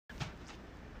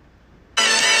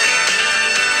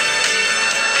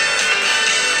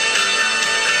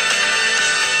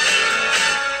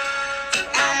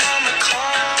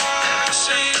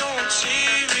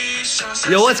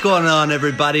Yo, what's going on,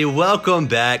 everybody? Welcome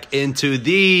back into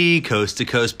the Coast to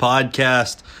Coast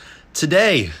podcast.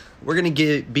 Today, we're going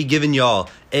to be giving y'all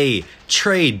a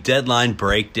trade deadline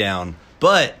breakdown.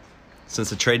 But since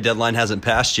the trade deadline hasn't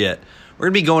passed yet, we're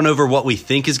going to be going over what we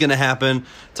think is going to happen,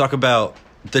 talk about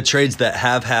the trades that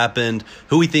have happened,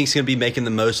 who we think is going to be making the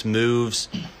most moves,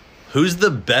 who's the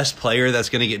best player that's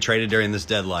going to get traded during this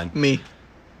deadline. Me.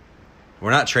 We're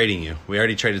not trading you. We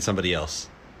already traded somebody else.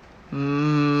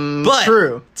 But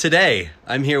true. Today,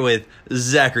 I'm here with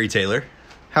Zachary Taylor.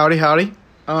 Howdy. How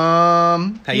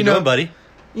you doing, buddy?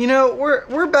 You know,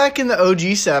 we're back in the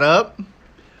OG setup.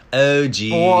 OG.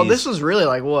 Well, this was really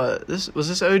like what? Was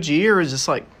this OG or was this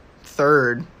like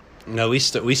third? No, we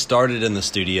started in the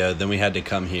studio, then we had to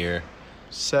come here.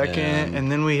 Second,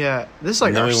 and then we had this is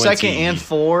like our we went second to and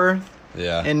fourth.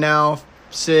 Yeah. And now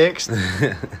sixth.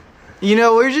 You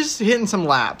know, we're just hitting some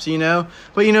laps, you know?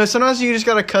 But, you know, sometimes you just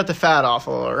got to cut the fat off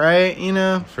a little, right? You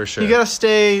know? For sure. You got to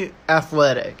stay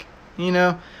athletic, you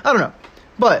know? I don't know.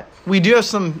 But we do have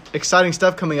some exciting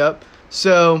stuff coming up.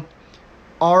 So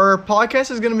our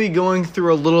podcast is going to be going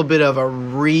through a little bit of a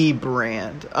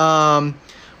rebrand.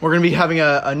 We're going to be having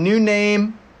a new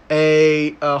name,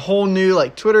 a whole new,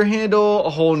 like, Twitter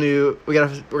handle, we're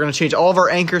going to change all of our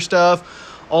anchor stuff.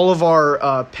 All of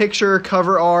our picture,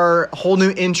 cover art, whole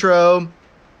new intro. I'm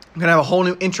going to have a whole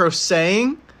new intro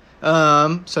saying.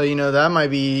 So, you know, that might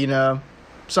be, you know,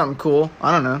 something cool.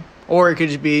 I don't know. Or it could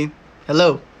just be,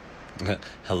 hello.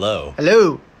 Hello.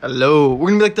 We're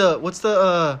going to be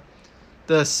like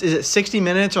is it 60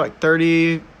 minutes or like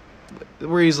 30?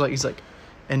 Where he's like,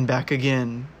 and back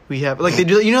again. We have, like, they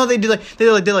do, you know, they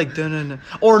like, dun.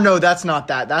 Or no, that's not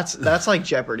that. That's like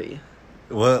Jeopardy.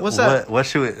 What's that? What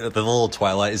should we, the little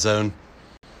Twilight Zone?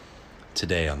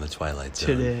 Today on the Twilight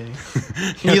Zone. Today.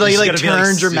 You like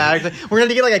turn dramatically. We're going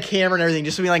to get like a camera and everything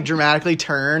just to be like dramatically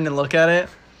turn and look at it.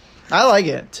 I like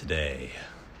it. Today.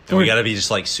 And we got to be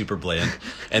just like super bland.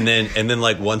 and then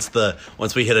like once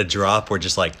we hit a drop, we're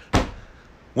just like,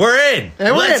 we're in.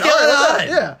 And Let's get it on.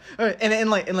 Yeah. Right. And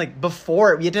like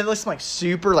before you had to have like some like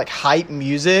super like hype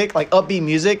music, like upbeat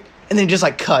music, and then it just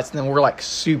like cuts and then we're like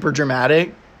super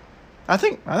dramatic. I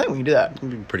think we can do that. That'd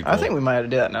be pretty cool. I think we might have to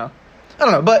do that now. I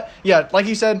don't know. But, yeah, like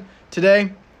you said,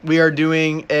 today we are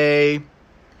doing a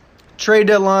trade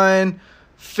deadline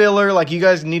filler. Like, you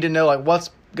guys need to know, like, what's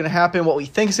going to happen, what we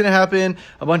think is going to happen,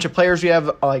 a bunch of players we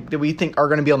have, like, that we think are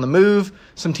going to be on the move,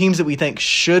 some teams that we think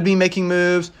should be making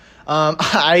moves.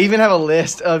 I even have a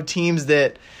list of teams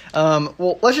that,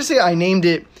 well, let's just say I named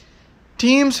it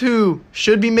teams who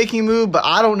should be making a move, but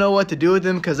I don't know what to do with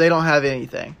them because they don't have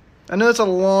anything. I know that's a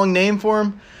long name for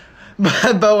them,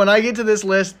 but when I get to this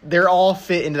list, they're all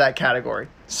fit into that category.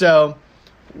 So,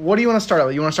 what do you want to start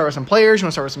with? You want to start with some players? You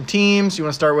want to start with some teams? You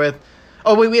want to start with...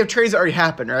 Oh, wait, we have trades that already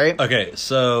happened, right? Okay,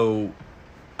 so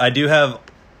I do have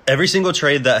every single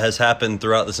trade that has happened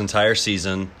throughout this entire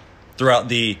season,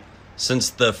 since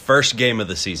the first game of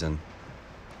the season.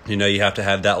 You know, you have to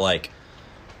have that, like,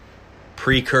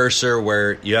 precursor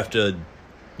where you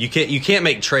can't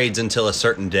make trades until a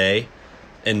certain day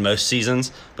in most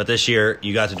seasons, but this year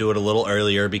you got to do it a little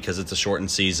earlier because it's a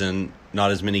shortened season, not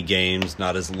as many games,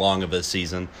 not as long of a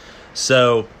season.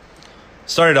 So,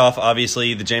 started off,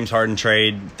 obviously, the James Harden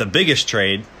trade, the biggest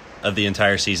trade of the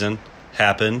entire season,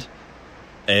 happened.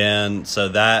 And so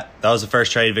that was the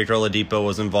first trade. Victor Oladipo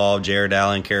was involved, Jared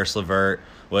Allen, Karis LeVert,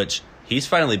 which he's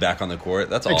finally back on the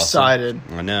court. That's awesome. Excited.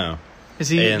 I know. Is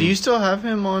he? Do you still have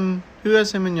him on? Who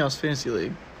has him in y'all's fantasy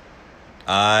league?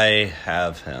 I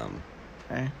have him.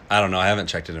 Okay. I don't know. I haven't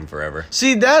checked it in forever.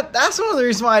 See, that's one of the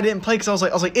reasons why I didn't play, because I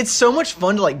was like, it's so much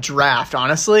fun to like draft,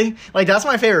 honestly. Like, that's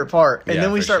my favorite part. And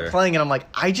then we start playing, and I'm like,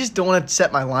 I just don't want to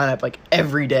set my lineup like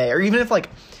every day, or even if like,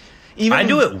 I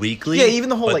do it weekly. Yeah, even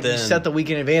the whole like you set the week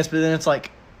in advance, but then it's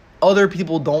like other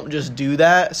people don't just do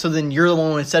that, so then you're the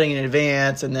one setting in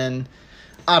advance, and then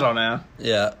I don't know.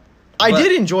 Yeah. I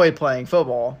did enjoy playing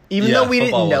football, even though we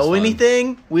didn't know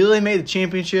anything. We really made the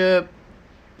championship.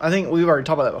 I think we've already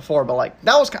talked about that before, but like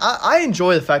that was I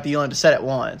enjoy the fact that you only had to set it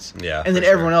once. Yeah. And then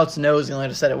everyone else knows you only had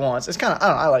to set it once. It's kind of, I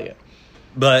don't know, I like it.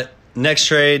 But next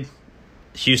trade,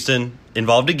 Houston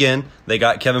involved again. They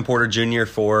got Kevin Porter Jr.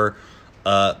 for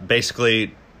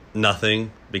basically nothing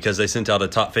because they sent out a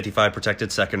top 55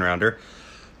 protected second rounder.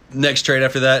 Next trade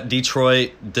after that,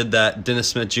 Detroit did that Dennis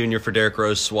Smith Jr. for Derrick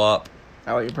Rose swap.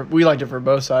 We liked it for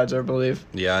both sides, I believe.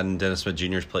 Yeah, and Dennis Smith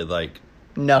Jr.'s played like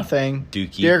nothing.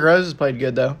 Dookie. Derrick Rose has played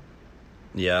good, though.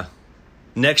 Yeah.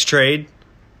 Next trade,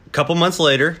 a couple months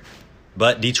later,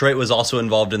 but Detroit was also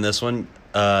involved in this one,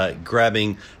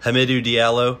 grabbing Hamidou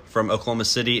Diallo from Oklahoma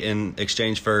City in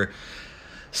exchange for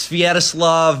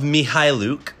Sviatoslav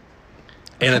Mihailuk.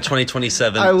 and a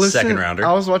 2027 second rounder.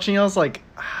 I was watching. I was like,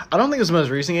 I don't think it was the most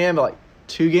recent game, but like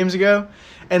 2 games ago,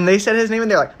 and they said his name,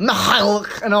 and they're like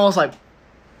Mikhailuk, and I was like,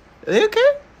 are they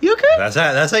okay? You okay?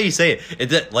 That's how you say it.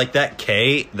 It's like that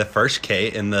K, the first K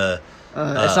in the.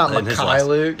 It's not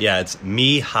Mikhailuk. Yeah, it's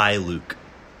Mihailuk.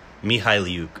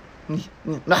 Mikhailuk.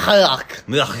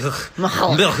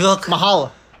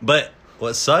 Mahala. But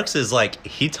what sucks is like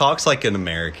he talks like an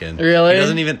American. Really? He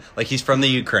doesn't even like he's from the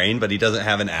Ukraine, but he doesn't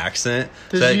have an accent.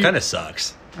 So it kind of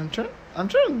sucks. I'm trying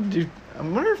to do. I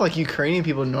wonder if like Ukrainian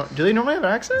people do they normally have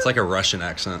an accent? It's like a Russian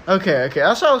accent. Okay.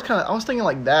 That's what I was thinking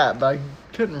like that, but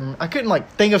I couldn't like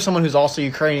think of someone who's also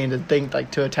Ukrainian to think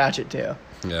like to attach it to.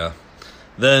 Yeah.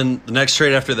 Then the next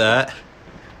trade after that,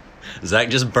 Zach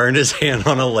just burned his hand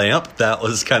on a lamp. That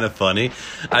was kind of funny.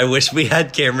 I wish we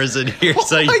had cameras in here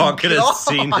so y'all could have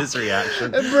seen his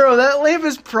reaction. Bro, that lamp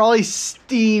is probably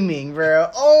steaming, bro.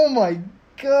 Oh my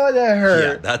god, that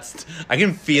hurt. Yeah, I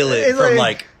can feel it from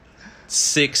like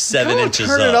 6-7 inches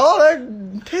turn up. It all.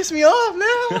 That pissed me off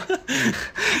now.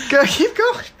 Go, keep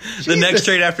going. The next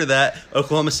trade after that,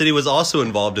 Oklahoma City was also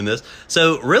involved in this.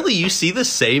 So really, you see the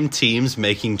same teams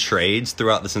making trades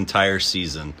throughout this entire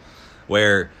season,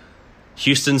 where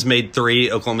Houston's made 3,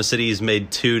 Oklahoma City's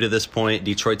made 2 to this point.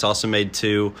 Detroit's also made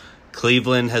 2.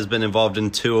 Cleveland has been involved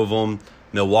in 2 of them.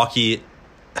 Milwaukee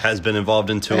has been involved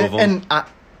in 2 of them. And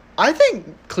I think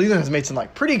Cleveland has made some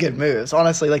like pretty good moves,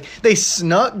 honestly. Like they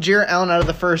snuck Jarrett Allen out of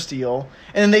the first deal,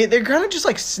 and they're kind of just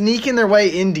like sneaking their way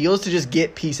in deals to just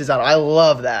get pieces out. I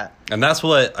love that. And that's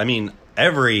what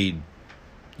every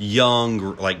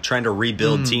young like trying to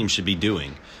rebuild team should be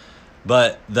doing.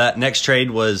 But that next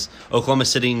trade was Oklahoma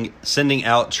City sending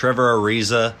out Trevor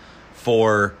Ariza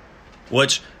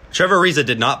which Trevor Ariza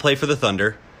did not play for the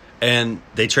Thunder. And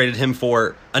they traded him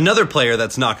for another player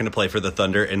that's not going to play for the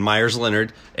Thunder, and Myers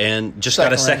Leonard, and just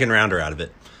got a second rounder out of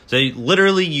it. So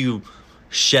you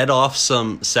shed off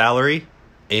some salary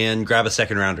and grab a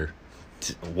second rounder.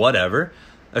 Whatever.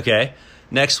 Okay.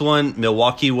 Next one,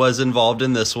 Milwaukee was involved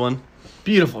in this one.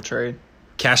 Beautiful trade.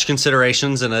 Cash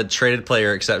considerations and a traded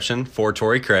player exception for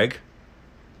Torrey Craig.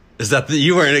 Is that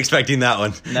you weren't expecting that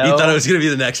one? No. You thought it was going to be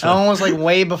the next one. That one was like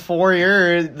way before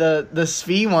the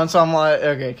Svi one, so I'm like,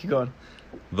 okay, keep going.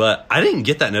 But I didn't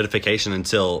get that notification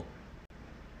until,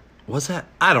 was that?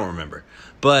 I don't remember.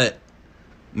 But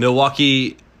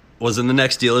Milwaukee was in the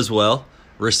next deal as well.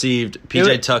 Received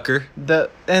PJ Tucker.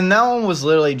 And that one was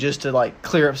literally just to like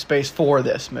clear up space for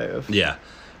this move. Yeah.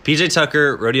 PJ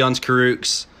Tucker, Rodions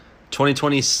Kurucs,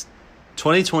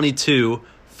 2022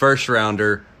 first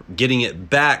rounder, getting it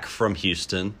back from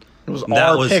Houston. It was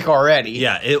our pick already.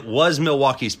 Yeah, it was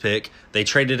Milwaukee's pick. They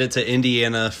traded it to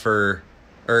Indiana so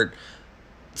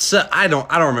I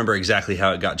don't remember exactly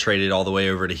how it got traded all the way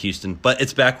over to Houston, but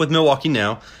it's back with Milwaukee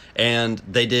now, and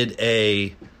they did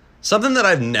something that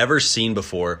I've never seen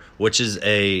before, which is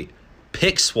a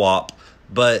pick swap,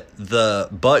 but the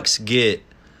Bucks get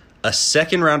a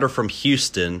second rounder from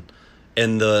Houston,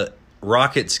 and the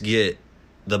Rockets get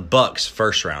the Bucks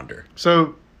first rounder.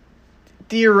 So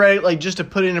theoretically, like just to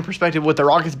put it into perspective, with the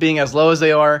Rockets being as low as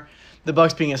they are, the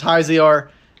Bucks being as high as they are,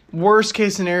 worst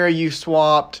case scenario, you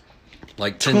swapped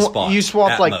like 10 spots. You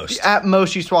swapped at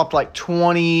most you swapped like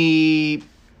 20.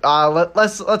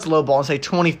 Let's lowball and say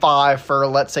 25 for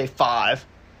let's say 5.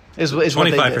 Is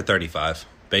 25 for 35.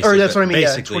 Basically, or that's what I mean.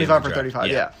 Basically, yeah, 25 for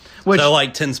 35. Yeah. So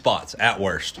like 10 spots at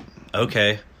worst.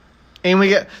 Okay. And we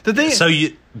get the thing. So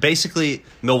basically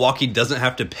Milwaukee doesn't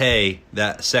have to pay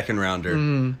that second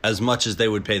rounder as much as they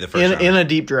would pay the first rounder in a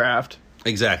deep draft.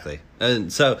 Exactly.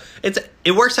 And so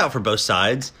it works out for both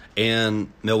sides,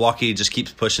 and Milwaukee just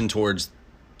keeps pushing towards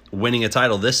winning a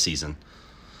title this season.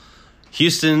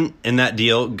 Houston in that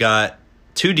deal got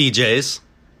 2 DJs.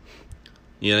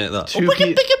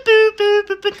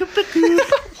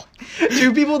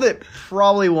 Two people that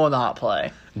probably will not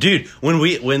play. Dude,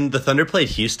 when the Thunder played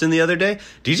Houston the other day,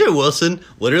 DJ Wilson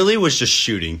literally was just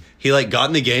shooting. He got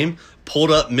in the game,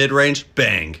 pulled up mid-range,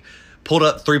 bang. Pulled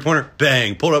up three-pointer,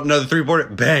 bang. Pulled up another three-pointer,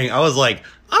 bang. I was like,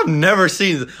 I've never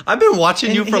seen this. I've been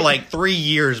watching you for 3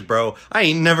 years, bro. I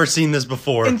ain't never seen this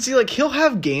before. And see, he'll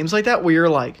have games like that where you're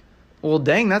like, well,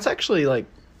 dang, that's actually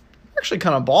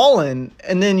kind of balling.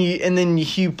 And then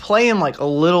you play him a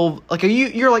little,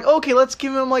 you're like, okay, let's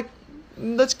give him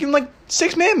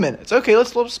 6-man minutes. Okay,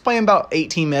 let's play him about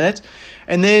 18 minutes.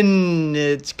 And then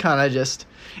it's kind of just,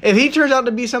 if he turns out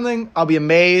to be something, I'll be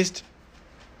amazed.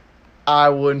 I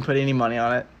wouldn't put any money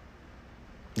on it.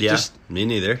 Yeah, me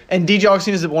neither. And DJ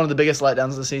Augustin is one of the biggest letdowns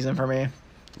of the season for me.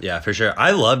 Yeah, for sure.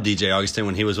 I loved DJ Augustin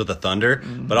when he was with the Thunder,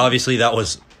 but obviously that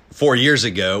was 4 years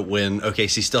ago when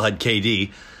OKC still had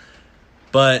KD.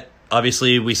 But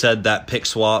obviously we said that pick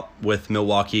swap with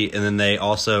Milwaukee, and then they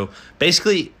also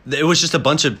basically it was just a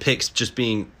bunch of picks just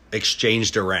being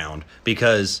exchanged around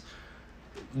because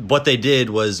what they did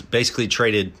was basically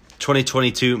traded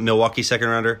 2022 Milwaukee second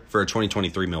rounder for a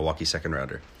 2023 Milwaukee second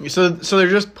rounder. So they're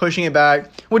just pushing it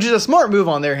back, which is a smart move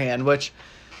on their hand. Which,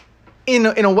 in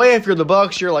a way, if you're the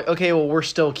Bucks, you're like, okay, well, we're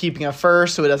still keeping a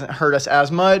first, so it doesn't hurt us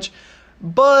as much.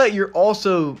 But you're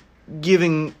also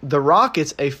giving the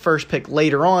Rockets a first pick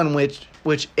later on, which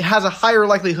has a higher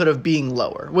likelihood of being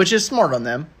lower, which is smart on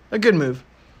them. A good move.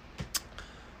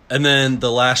 And then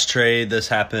the last trade, this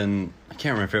happened, I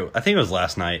can't remember, I think it was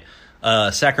last night.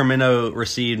 Sacramento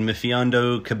received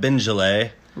Mfiondu Kabengele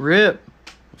Rip.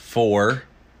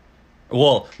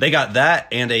 they got that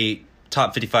and a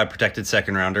top 55 protected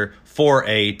second rounder for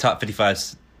a top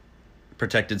 55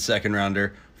 protected second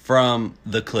rounder from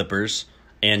the Clippers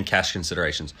and cash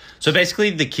considerations. So basically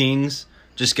the Kings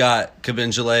just got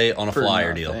Kabengele on a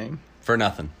flyer deal. For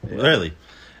nothing. Yeah. Really.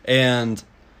 And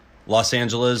Los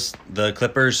Angeles, the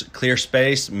Clippers, clear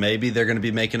space. Maybe they're going to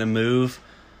be making a move.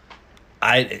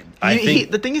 I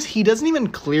think the thing is he doesn't even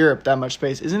clear up that much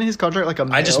space. Isn't his contract like a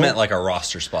mil? I just meant like a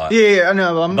roster spot. Yeah, I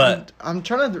know. I'm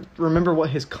trying to remember what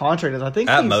his contract is. I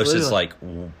think at most it's like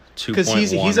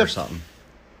 2.1 or something.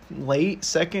 Late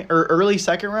second or early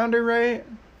second rounder, right?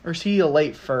 Or is he a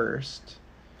late first?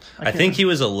 I think he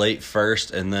was a late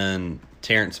first, and then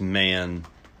Terrence Mann.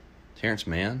 Terrence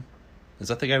Mann? Is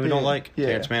that the guy we don't like? Yeah.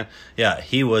 Terrence Mann? Yeah,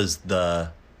 he was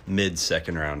the mid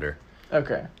second rounder.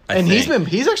 Okay.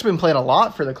 He's actually been playing a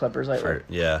lot for the Clippers lately.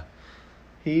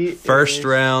 He first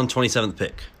round, 27th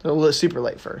pick. Super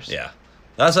late first. Yeah.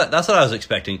 That's what I was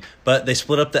expecting. But they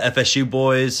split up the FSU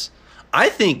boys. I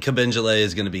think Kabengele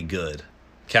is going to be good.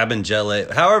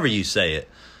 Kabengele, however you say it.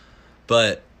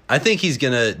 But I think he's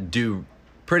going to do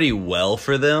pretty well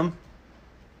for them.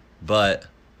 But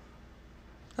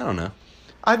I don't know.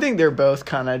 I think they're both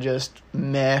kind of just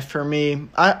meh for me.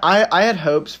 I had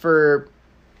hopes for...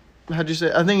 How'd you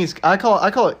say? I call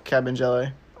it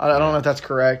Kabengele. I don't know if that's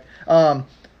correct. But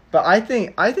I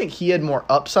think he had more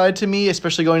upside to me,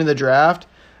 especially going to the draft,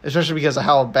 especially because of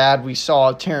how bad we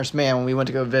saw Terrence Mann when we went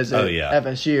to go visit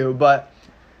FSU. But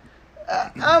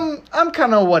I'm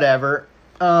kind of whatever.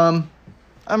 I'm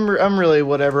really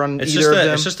whatever on either of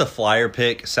them. It's just a flyer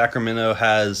pick. Sacramento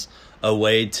has a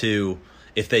way to,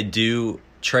 if they do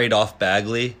trade off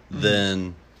Bagley,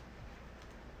 then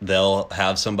they'll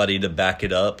have somebody to back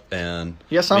it up, and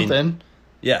something.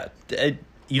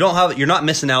 You're not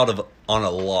missing out on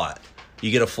a lot. You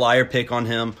get a flyer pick on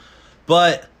him,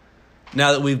 but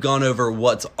now that we've gone over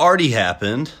what's already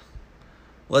happened,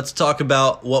 let's talk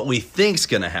about what we think's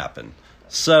going to happen.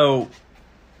 So,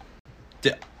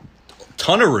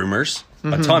 ton of rumors,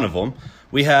 a ton of them.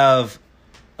 We have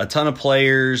a ton of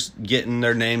players getting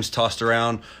their names tossed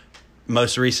around.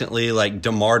 Most recently, like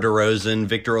DeMar DeRozan,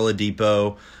 Victor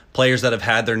Oladipo, players that have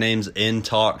had their names in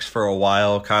talks for a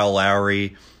while, Kyle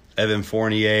Lowry, Evan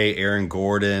Fournier, Aaron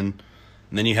Gordon.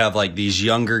 And then you have like these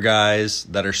younger guys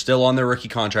that are still on their rookie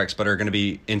contracts but are going to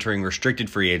be entering restricted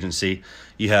free agency.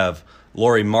 You have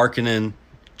Lauri Markkanen,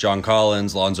 John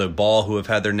Collins, Lonzo Ball, who have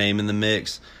had their name in the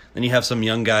mix. Then you have some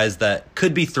young guys that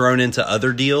could be thrown into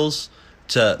other deals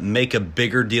to make a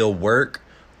bigger deal work,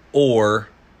 or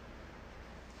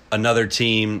another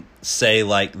team, say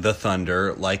like the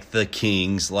Thunder, like the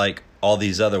Kings, like all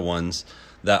these other ones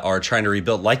that are trying to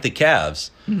rebuild, like the Cavs.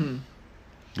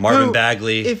 Marvin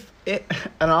Bagley.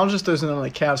 And I'll just throw something on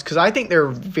the Cavs because I think they're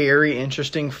very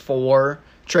interesting for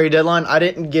trade deadline. I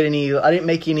didn't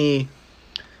make any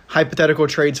hypothetical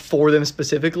trades for them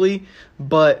specifically,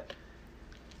 but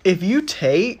if you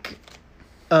take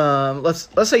let's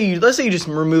say you just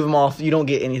remove them off, you don't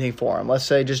get anything for them. Let's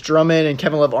say just Drummond and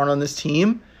Kevin Love aren't on this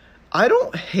team. I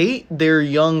don't hate their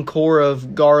young core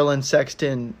of Garland,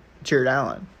 Sexton, Jared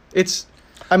Allen.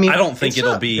 I don't think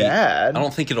it'll be bad. I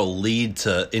don't think it'll lead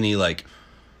to any like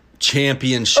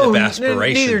championship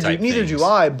aspiration type neither things. do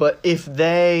I. But if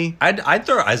they, I'd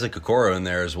throw Isaac Okoro in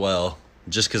there as well,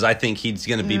 just because I think he's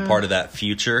going to be part of that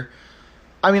future.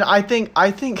 I mean, I think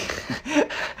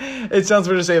it sounds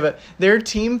weird to say, but their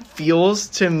team feels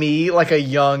to me like a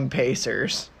young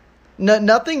Pacers.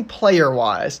 Nothing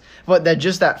player-wise, but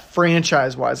that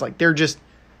franchise-wise. Like, they're just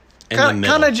kind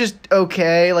of just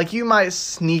okay. Like, you might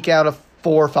sneak out a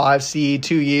 4 or 5 seed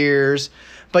 2 years,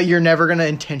 but you're never going to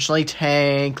intentionally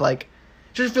tank. Like,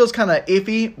 it just feels kind of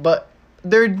iffy, but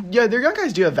their young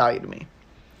guys do have value to me.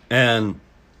 And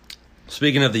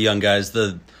speaking of the young guys,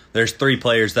 there's 3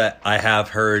 players that I have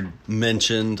heard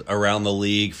mentioned around the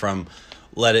league, from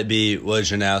let it be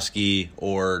Wojnarowski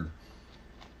or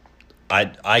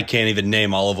I can't even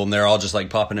name all of them. They're all just like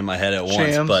popping in my head at once.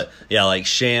 Shams. But yeah, like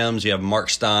Shams, you have Mark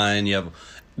Stein, you have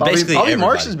Bobby everybody.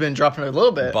 Marks has been dropping a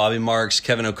little bit. Bobby Marks,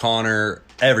 Kevin O'Connor,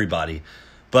 everybody.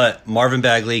 But Marvin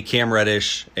Bagley, Cam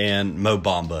Reddish, and Mo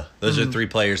Bamba. Those are 3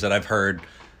 players that I've heard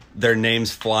their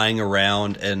names flying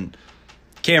around. And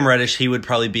Cam Reddish, he would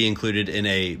probably be included in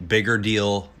a bigger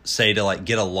deal, say to like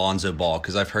get a Lonzo Ball,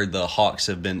 because I've heard the Hawks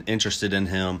have been interested in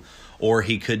him, or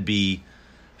he could be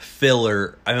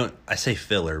filler. I say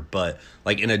filler, but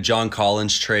like in a John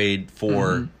Collins trade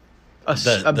for the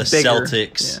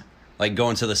Celtics. Yeah. Like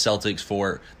going to the Celtics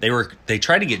for they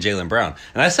tried to get Jaylen Brown,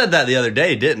 and I said that the other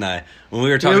day, didn't I? When we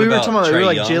were talking about Trae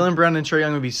like Young. Jaylen Brown and Trae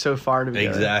Young would be so far together.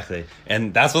 Exactly,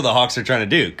 and that's what the Hawks are trying to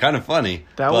do. Kind of funny.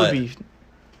 That would be,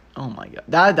 oh my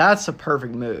god, that's a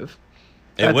perfect move.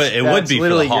 It would be for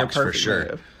the Hawks for sure.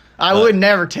 Move. I would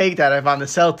never take that if I'm the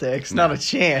Celtics. No. Not a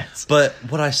chance. But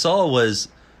what I saw was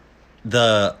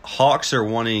the Hawks are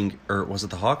wanting, or was it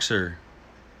the Hawks or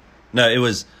no? It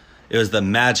was the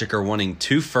Magic are wanting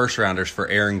 2 first-rounders for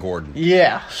Aaron Gordon.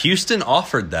 Yeah. Houston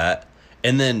offered that,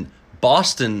 and then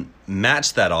Boston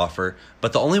matched that offer,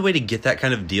 but the only way to get that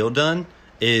kind of deal done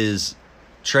is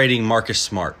trading Marcus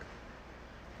Smart.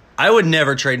 I would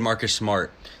never trade Marcus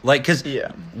Smart. Like, because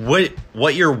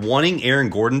what you're wanting Aaron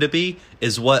Gordon to be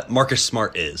is what Marcus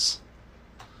Smart is.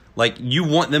 Like, you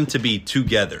want them to be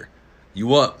together. You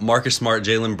want Marcus Smart,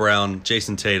 Jaylen Brown,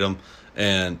 Jason Tatum,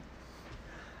 and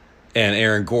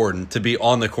Aaron Gordon to be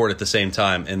on the court at the same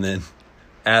time, and then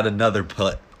add another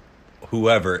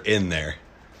whoever in there.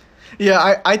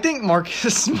 Yeah, I think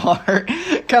Marcus Smart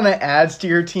kind of adds to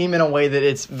your team in a way that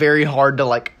it's very hard to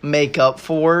like make up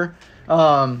for.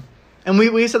 And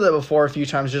we said that before a few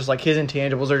times, just like his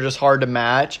intangibles are just hard to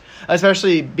match,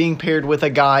 especially being paired with a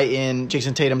guy in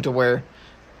Jason Tatum to where,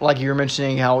 like you were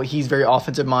mentioning, how he's very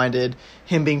offensive-minded.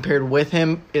 Him being paired with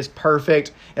him is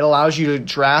perfect. It allows you to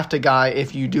draft a guy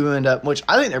if you do end up, which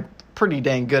I think they're pretty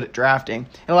dang good at drafting.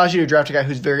 It allows you to draft a guy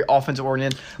who's very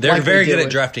offensive-oriented. They're very good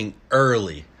at drafting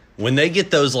early. When they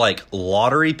get those, like,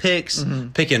 lottery picks,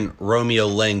 picking Romeo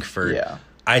Langford. Yeah.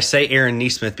 I say Aaron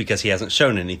Nesmith because he hasn't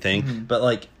shown anything. But,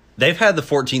 like, they've had the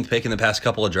 14th pick in the past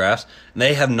couple of drafts, and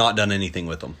they have not done anything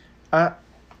with them. I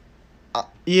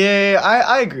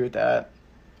agree with that.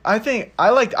 I think I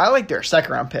like their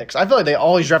second round picks. I feel like they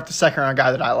always draft the second round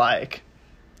guy that I like,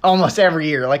 almost every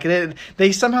year. Like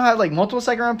they somehow have like multiple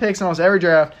second round picks in almost every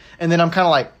draft, and then I'm kind of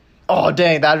like, oh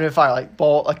dang, that'd be fire.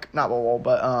 Like not Bol,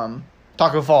 but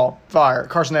Taco Fall, fire.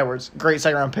 Carson Edwards, great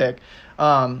second round pick.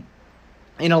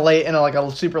 In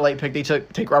a super late pick, they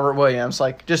take Robert Williams.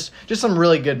 Like just some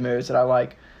really good moves that I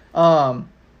like.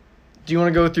 Do you want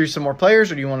to go through some more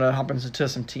players, or do you want to hop into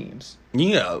some teams?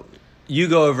 You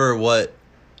go over what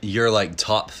your like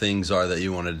top things are that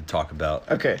you wanted to talk about.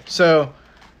 Okay, so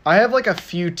I have like a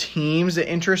few teams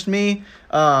that interest me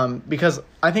because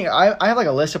I think I have like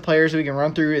a list of players that we can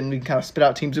run through and we can kind of spit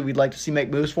out teams that we'd like to see make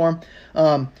moves for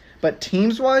them. But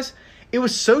teams-wise, it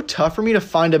was so tough for me to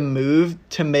find a move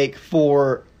to make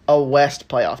for a West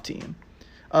playoff team.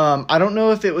 I don't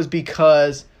know if it was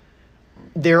because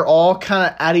they're all kind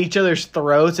of at each other's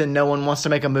throats and no one wants to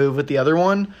make a move with the other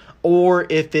one, or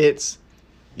if it's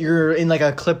you're in like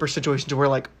a Clipper situation to where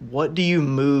like, what do you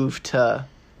move to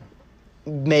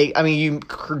make? I mean,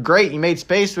 you made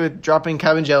space with dropping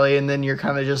Kevin Jelly, and then you're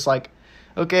kind of just like,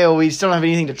 okay, well, we still don't have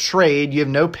anything to trade. You have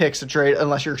no picks to trade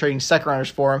unless you're trading second rounders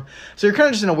for them. So you're kind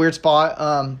of just in a weird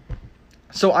spot.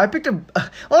 So I picked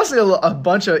honestly a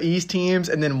bunch of East teams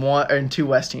and then 2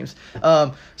 West teams.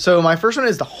 So my first one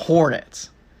is the Hornets.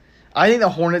 I think the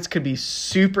Hornets could be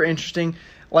super interesting.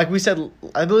 Like we said,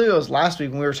 I believe it was last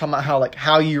week when we were talking about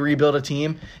how you rebuild a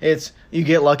team. It's you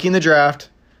get lucky in the draft,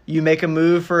 you make a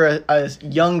move for a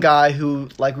young guy who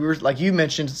like you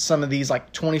mentioned some of these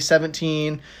like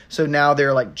 2017. So now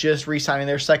they're like just re-signing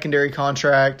their secondary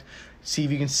contract. See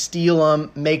if you can steal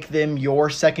them, make them your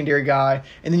secondary guy,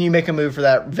 and then you make a move for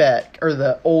that vet or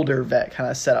the older vet kind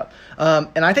of setup.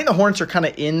 And I think the Hornets are kind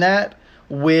of in that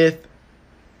with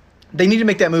they need to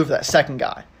make that move for that second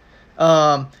guy.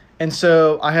 And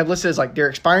so I have listed as like their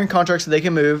expiring contracts that they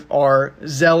can move are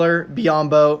Zeller,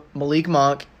 Biyombo, Malik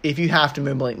Monk. If you have to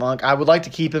move Malik Monk, I would like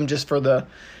to keep him just for the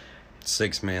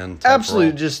 6-man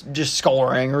absolute just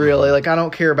scoring, really. Like I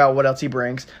don't care about what else he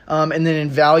brings. And then in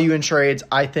value and trades,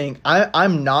 I think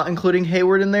I'm not including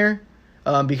Hayward in there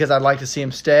because I'd like to see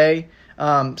him stay.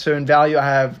 So in value, I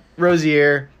have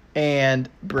Rozier and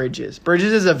Bridges.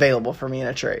 Bridges is available for me in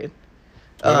a trade.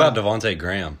 What about Devontae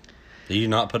Graham? Did you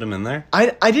not put him in there?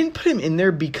 I didn't put him in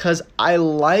there because I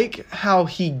like how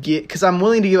because I'm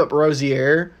willing to give up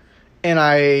Rozier, and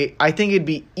I think it'd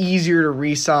be easier to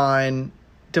re-sign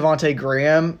Devontae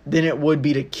Graham than it would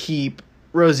be to keep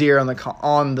Rozier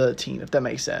on the team, if that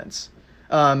makes sense.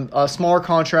 A smaller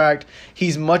contract.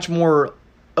 He's much more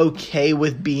okay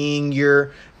with being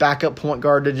your backup point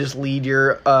guard to just lead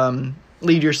your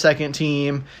second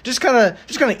team. Just kind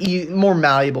of more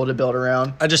malleable to build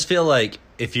around. I just feel like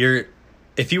if you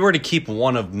were to keep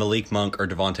one of Malik Monk or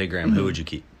Devontae Graham, who would you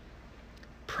keep?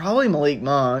 Probably Malik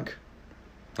Monk.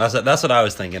 That's what I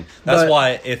was thinking. That's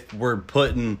why if we're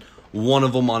putting one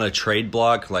of them on a trade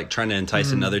block, like trying to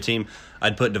entice another team,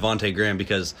 I'd put Devontae Graham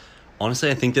because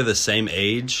honestly, I think they're the same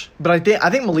age. But I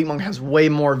think Malik Monk has way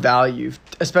more value,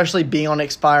 especially being on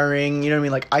expiring. You know what I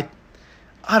mean? Like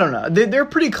I don't know. They're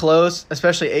pretty close,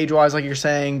 especially age wise, like you're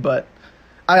saying. But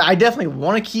I definitely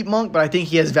want to keep Monk, but I think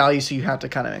he has value, so you have to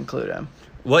kind of include him.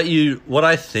 What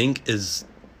I think is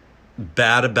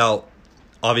bad about,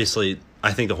 obviously,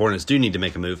 I think the Hornets do need to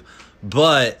make a move,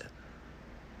 but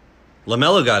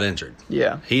LaMelo got injured.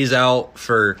 Yeah, he's out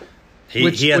for.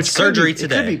 He had surgery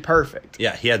today. It could be perfect.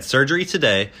 Yeah, he had surgery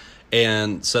today,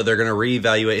 and so they're going to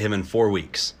reevaluate him in 4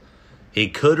 weeks. He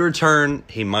could return.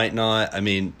 He might not. I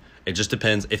mean, it just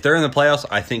depends. If they're in the playoffs,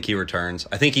 I think he returns.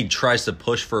 I think he tries to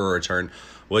push for a return,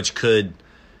 which could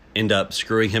end up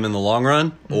screwing him in the long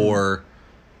run or,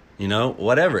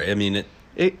 whatever. I mean,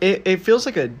 it feels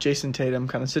like a Jason Tatum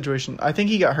kind of situation. I think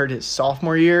he got hurt his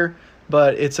sophomore year,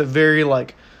 but it's a very,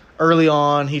 early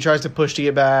on, he tries to push to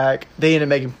get back. They end up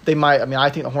making. They might. I mean,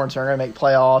 I think the Hornets are going to make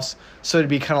playoffs, so it'd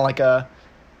be kind of like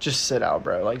just sit out,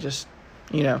 bro.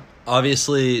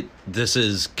 Obviously, this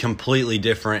is completely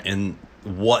different in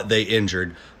what they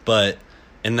injured, but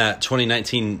in that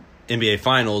 2019 NBA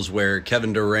Finals where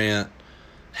Kevin Durant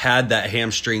had that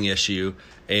hamstring issue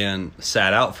and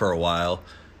sat out for a while,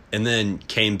 and then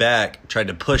came back, tried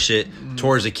to push it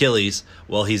towards Achilles.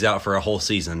 Well, he's out for a whole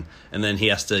season, and then he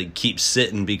has to keep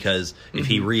sitting because if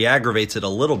he re-aggravates it a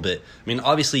little bit, I mean,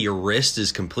 obviously your wrist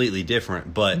is completely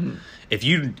different, but if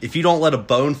you don't let a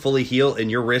bone fully heal and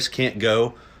your wrist can't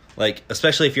go,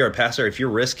 especially if you're a passer, if your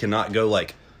wrist cannot go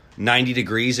 90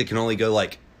 degrees, it can only go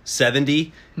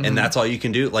 70, and that's all you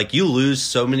can do. You lose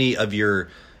so many of your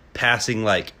passing,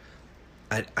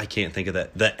 I can't think of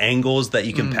that. The angles that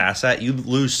you can pass at, you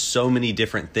lose so many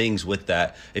different things with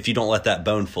that if you don't let that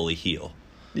bone fully heal.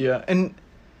 Yeah, and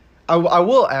I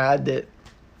will add that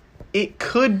it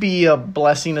could be a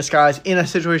blessing in disguise in a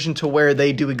situation to where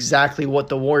they do exactly what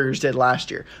the Warriors did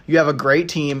last year. You have a great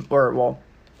team,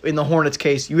 in the Hornets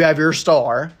case, you have your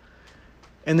star,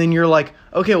 and then you're like,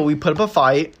 okay, well, we put up a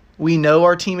fight. We know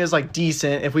our team is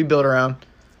decent if we build around.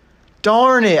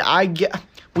 Darn it,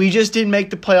 we just didn't make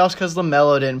the playoffs because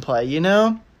LaMelo didn't play,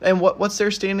 And what's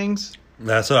their standings?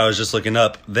 That's what I was just looking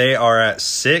up. They are at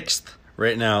 6th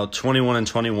right now,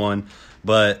 21-21.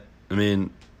 But, I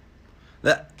mean,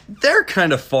 they're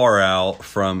kind of far out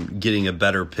from getting a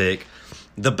better pick.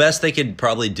 The best they could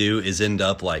probably do is end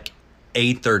up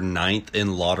 8th or 9th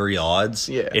in lottery odds.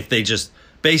 Yeah. If they just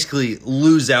basically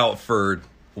lose out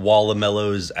while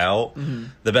LaMelo's out.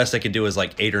 The best they could do is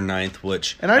 8th or 9th,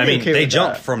 which, they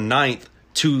jumped from 9th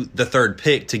to the 3rd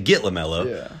pick to get LaMelo.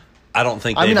 Yeah. I don't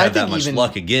think they've had that much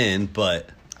luck again, but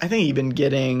I think even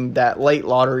getting that late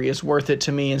lottery is worth it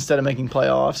to me instead of making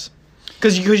playoffs.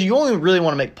 Because you only really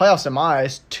want to make playoffs in my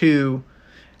eyes to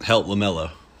help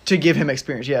LaMelo. To give him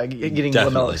experience, getting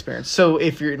Definitely. LaMelo experience. So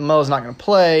if LaMelo's not going to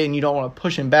play and you don't want to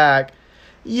push him back,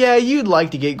 you'd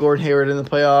like to get Gordon Hayward in the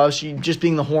playoffs. Just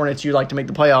being the Hornets, you'd like to make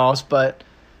the playoffs. But,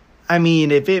 I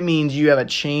mean, if it means you have a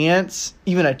chance,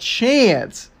 even a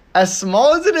chance, as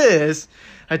small as it is,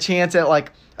 a chance at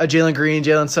a Jalen Green,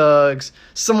 Jalen Suggs,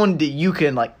 someone that you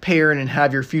can pair in and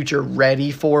have your future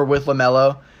ready for with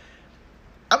LaMelo.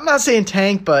 I'm not saying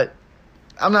tank, but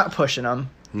I'm not pushing them.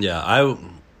 Yeah,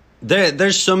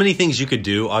 there's so many things you could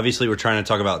do. Obviously, we're trying to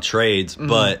talk about trades,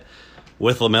 but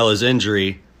with LaMelo's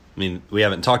injury, I mean, we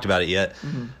haven't talked about it yet.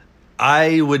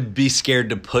 I would be scared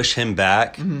to push him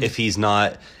back if he's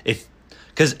not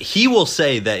because he will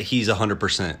say that he's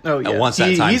 100%. Oh yeah, once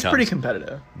that time he's comes. pretty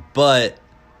competitive. But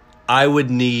I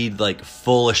would need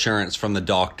full assurance from the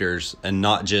doctors and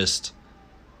not just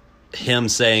him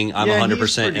saying I'm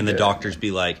 100% and the doctors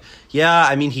be like, yeah,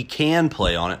 I mean he can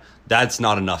play on it. That's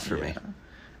not enough for me.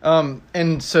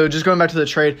 And so just going back to the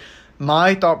trade,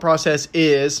 my thought process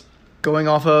is going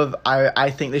off of I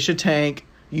think they should tank.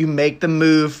 You make the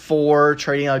move for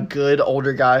trading a good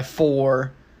older guy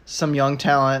for some young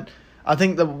talent. I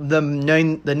think the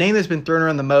name that's been thrown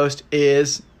around the most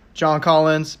is John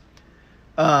Collins.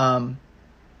 I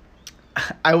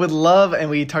would love, and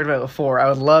we talked about it before, I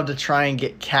would love to try and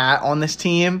get Cat on this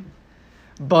team,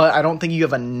 but I don't think you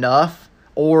have enough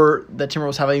or the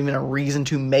Timberwolves have even a reason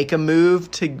to make a move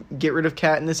to get rid of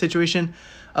Cat in this situation.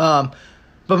 But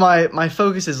my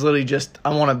focus is literally just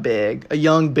I want a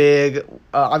young big.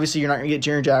 Obviously, you're not going to get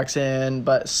Jaren Jackson,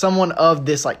 but someone of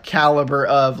this like caliber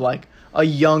of like a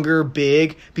younger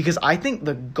big, because I think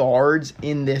the guards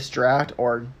in this draft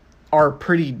are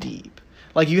pretty deep.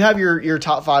 Like you have your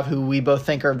top 5 who we both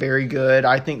think are very good.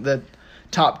 I think the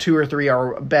top 2 or 3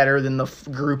 are better than the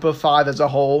group of 5 as a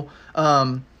whole.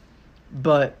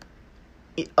 But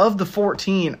of the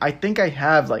 14, I think I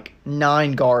have like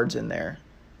 9 guards in there,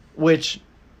 which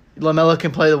LaMelo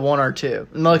can play the 1 or 2.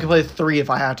 LaMelo can play the 3 if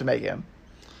I have to make him.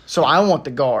 So I want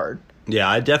the guard. Yeah,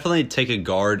 I definitely take a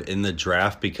guard in the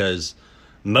draft because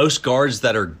most guards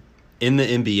that are in the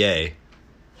NBA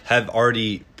have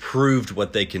already proved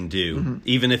what they can do. Mm-hmm.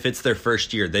 Even if it's their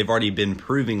first year, they've already been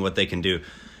proving what they can do.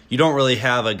 You don't really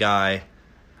have a guy.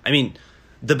 I mean,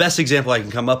 the best example I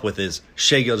can come up with is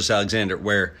Shai Gilgeous-Alexander,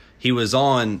 where he was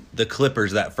on the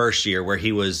Clippers that first year, where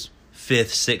he was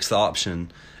 5th, 6th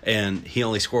option, and he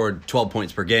only scored 12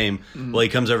 points per game. Mm-hmm. Well, he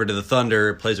comes over to the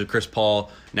Thunder, plays with Chris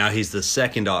Paul. Now he's the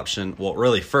 2nd option, well,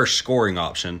 really first scoring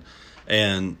option,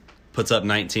 and puts up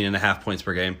 19.5 points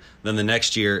per game. Then the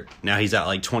next year, now he's at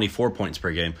like 24 points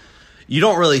per game. You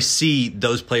don't really see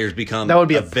those players become that would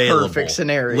be available, a perfect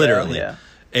scenario, literally. Yeah.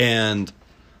 And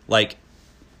like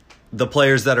the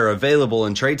players that are available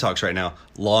in trade talks right now,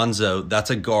 Lonzo, that's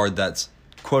a guard that's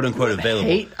quote unquote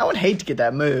available. I would hate to get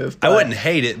that move. I wouldn't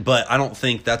hate it, but I don't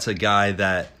think that's a guy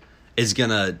that is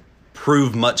gonna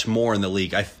prove much more in the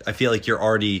league. I feel like you're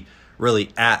already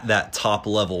really at that top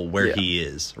level where he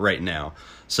is right now.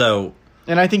 So,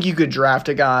 and I think you could draft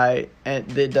a guy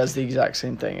that does the exact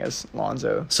same thing as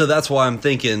Lonzo. So that's why I'm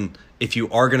thinking if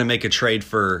you are going to make a trade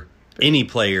for any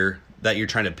player that you're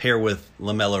trying to pair with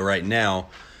LaMelo right now,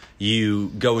 you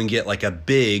go and get like a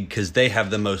big because they have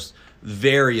the most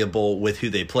variable with who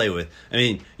they play with. I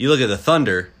mean, you look at the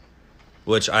Thunder,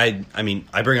 which I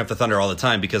bring up the Thunder all the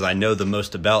time because I know the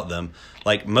most about them.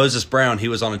 Like Moses Brown, he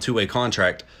was on a 2-way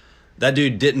contract. That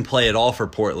dude didn't play at all for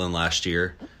Portland last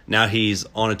year. Now he's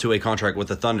on a 2-way contract with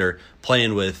the Thunder,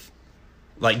 playing with,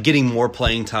 like, getting more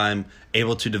playing time,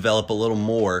 able to develop a little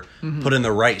more, put in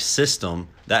the right system.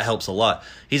 That helps a lot.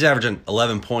 He's averaging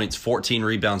 11 points, 14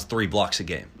 rebounds, 3 blocks a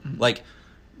game. Like,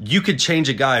 you could change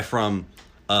a guy from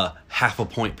half a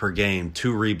point per game,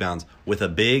 2 rebounds with a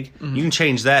big. You can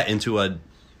change that into a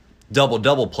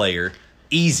double-double player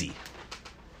easy.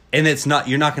 And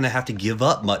you're not going to have to give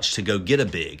up much to go get a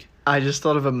big. I just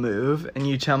thought of a move, and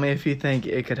you tell me if you think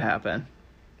it could happen.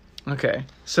 Okay,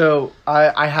 so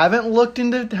I haven't looked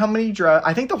into how many draft.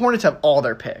 I think the Hornets have all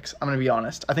their picks. I'm going to be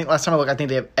honest. I think last time I looked, I think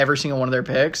they have every single one of their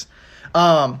picks.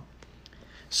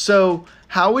 So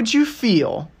how would you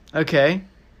feel, okay,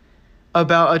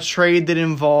 about a trade that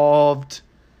involved,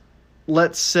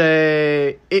 let's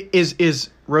say, is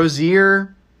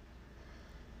Rozier?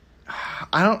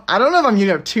 I don't know if I'm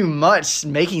giving up too much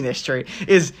making this trade.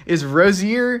 Is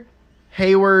Rozier,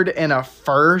 Hayward, and a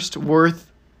first worth?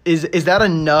 Is that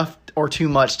enough or too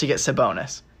much to get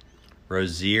Sabonis?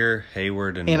 Rozier,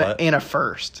 Hayward, and what? And a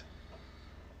first.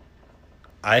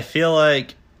 I feel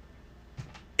like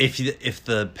if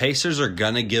the Pacers are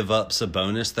gonna give up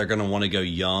Sabonis, they're gonna want to go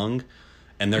young,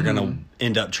 and they're gonna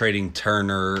end up trading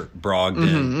Turner,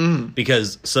 Brogdon,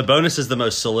 because Sabonis is the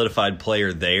most solidified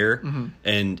player there,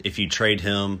 and if you trade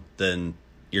him, then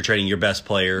you're trading your best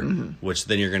player, which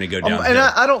then you're going to go down. And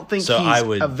I don't think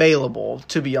he's available,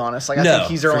 to be honest. Like I think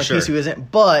he's their only piece who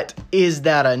isn't. But is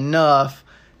that enough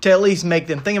to at least make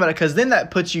them think about it? Because then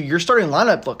that puts your starting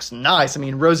lineup looks nice. I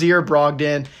mean, Rozier,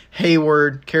 Brogdon,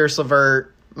 Hayward, Karis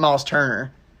LeVert, Miles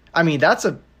Turner. I mean, that's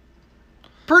a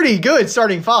pretty good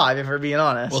starting 5, if we're being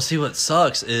honest. Well, see, what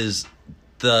sucks is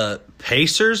the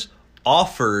Pacers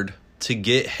offered to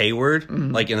get Hayward,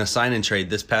 like in a sign-and trade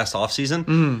this past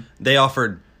offseason. They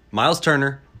offered Miles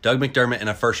Turner, Doug McDermott, and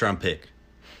a first-round pick.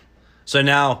 So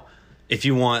now, if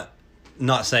you want,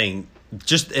 not saying,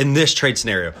 just in this trade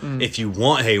scenario, if you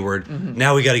want Hayward,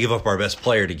 now we got to give up our best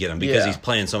player to get him because he's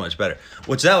playing so much better.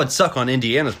 Which that would suck on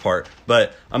Indiana's part.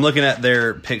 But I'm looking at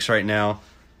their picks right now.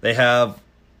 They have,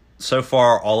 so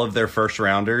far, all of their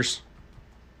first-rounders.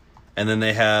 And then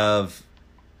they have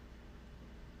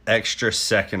extra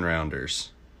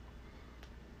second-rounders.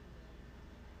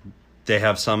 They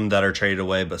have some that are traded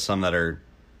away, but some that are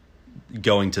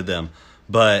going to them.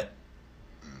 But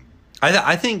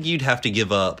I think you'd have to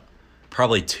give up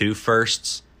probably 2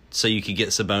 firsts so you could get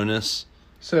Sabonis.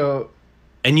 So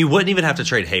And you wouldn't even have to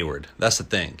trade Hayward. That's the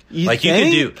thing. You like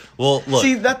think? you could do. Well, look.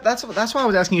 See, that's why I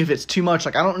was asking you if it's too much.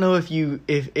 Like, I don't know if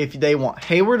they want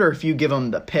Hayward or if you give them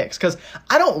the picks, because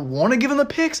I don't want to give them the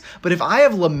picks. But if I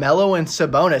have LaMelo and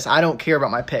Sabonis, I don't care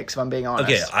about my picks. If I'm being honest.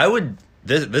 Okay, I would.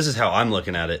 This is how I'm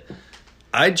looking at it.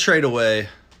 I'd trade away.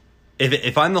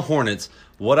 If I'm the Hornets,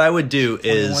 what I would do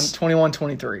is 21,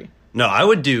 23. No, I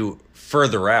would do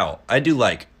further out. I'd do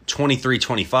like 23,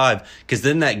 25, because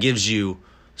then that gives you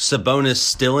Sabonis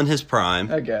still in his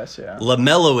prime. I guess, yeah.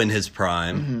 LaMelo in his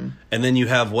prime. And then you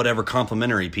have whatever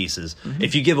complementary pieces.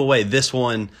 If you give away this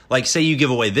one, like say you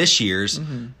give away this year's,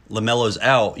 LaMelo's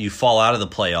out, you fall out of the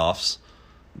playoffs.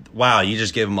 Wow, you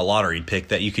just gave him a lottery pick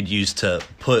that you could use to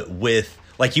put with.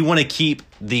 Like, you want to keep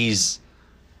these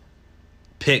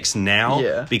picks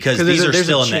now because these are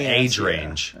still in the age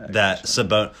range that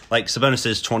Sabonis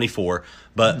is 24,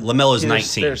 but LaMelo's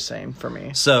 19. They're the same for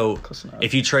me. So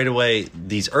if you trade away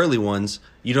these early ones,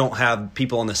 you don't have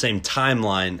people on the same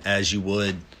timeline as you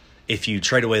would if you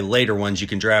trade away later ones. You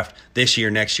can draft this year,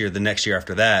 next year, the next year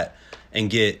after that, and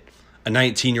get a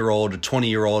 19-year-old, a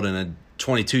 20-year-old, and a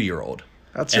 22-year-old.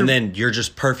 Then you're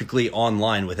just perfectly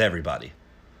online with everybody.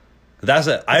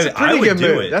 I would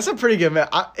do it. That's a pretty good move.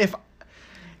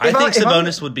 I think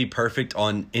Sabonis would be perfect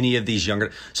on any of these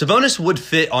younger. Sabonis would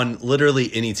fit on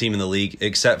literally any team in the league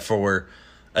except for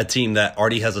a team that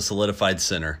already has a solidified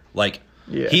center. Like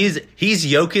he's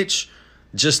Jokic,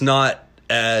 just not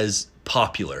as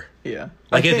popular. Yeah.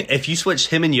 Like if you switched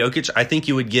him and Jokic, I think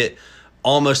you would get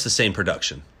almost the same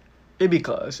production. It'd be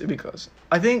close.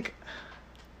 I think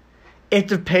if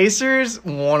the Pacers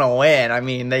want to win, I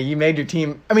mean, that you made your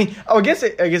team. I mean, I guess,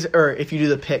 or if you do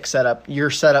the pick setup,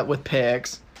 you're set up with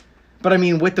picks. But I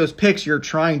mean, with those picks, you're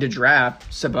trying to draft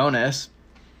Sabonis,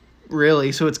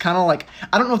 really. So it's kind of like,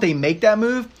 I don't know if they make that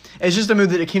move. It's just a move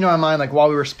that came to my mind, like while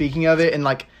we were speaking of it, and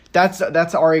like that's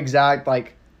our exact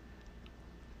like.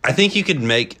 I think you could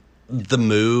make the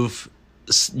move.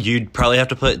 You'd probably have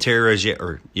to put Terry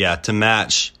Rozier, to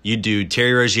match. You'd do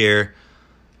Terry Rozier.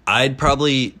 I'd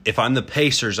probably, if I'm the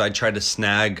Pacers, I'd try to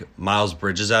snag Miles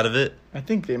Bridges out of it. I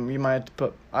think you might have to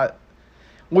put.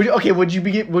 Would you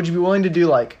be willing to do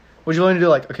like? Would you willing to do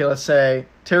like? Okay, let's say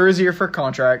Terry Rozier for a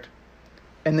contract,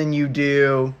 and then you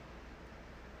do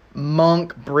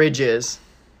Monk, Bridges,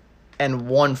 and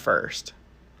 1 first.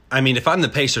 I mean, if I'm the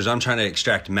Pacers, I'm trying to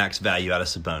extract max value out of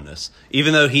Sabonis,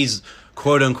 even though he's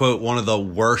quote unquote one of the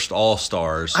worst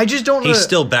All-Stars. I just don't know. He's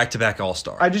still back-to-back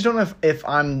All-Star. I just don't know if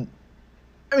I'm.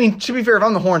 I mean, to be fair, if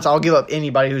I'm the Hornets, I'll give up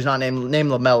anybody who's not named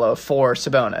LaMelo for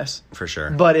Sabonis. For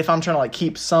sure. But if I'm trying to like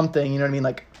keep something, you know what I mean?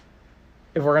 Like,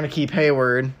 if we're gonna keep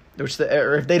Hayward, or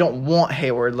if they don't want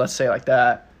Hayward, let's say like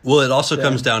that. Well, it also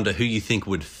comes down to who you think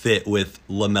would fit with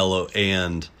LaMelo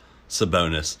and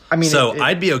Sabonis. I mean, so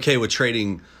I'd be okay with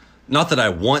trading. Not that I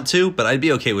want to, but I'd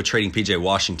be okay with trading PJ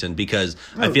Washington because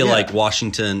I feel like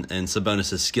Washington and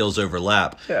Sabonis' skills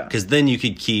overlap. Yeah. Because then you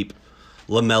could keep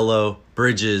LaMelo,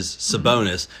 Bridges,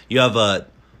 Sabonis. You have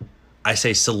I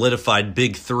say solidified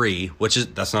big three,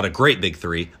 that's not a great big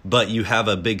three, but you have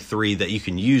a big three that you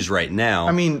can use right now.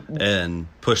 I mean, and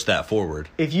push that forward.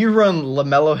 If you run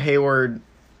LaMelo, Hayward,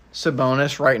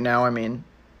 Sabonis right now, I mean,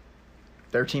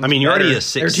 their team's you're already a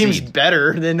 6 Their team's seed.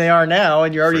 Better than they are now,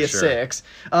 and you're already For a sure. 6.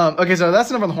 Okay, so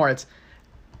that's enough on the Hornets.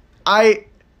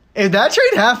 If that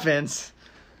trade happens,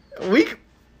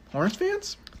 Hornets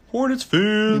fans? Hornets You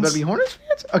fans. better be Hornets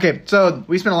fans? Okay, so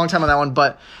we spent a long time on that one,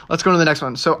 but let's go to the next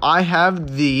one. So I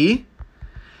have the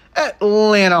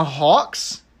Atlanta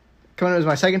Hawks coming in as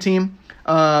my second team.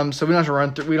 So we don't have to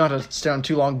run through. We don't have to stay on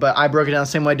too long, but I broke it down the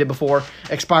same way I did before.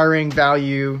 Expiring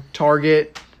value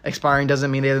target. Expiring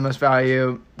doesn't mean they have the most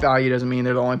value. Value doesn't mean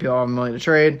they're the only people I'm willing to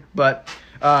trade. But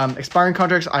expiring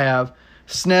contracts, I have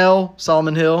Snell,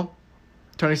 Solomon Hill,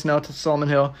 Tony Snell to Solomon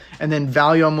Hill, and then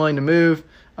value I'm willing to move,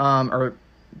 or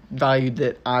value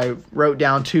that I wrote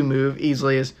down to move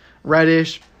easily is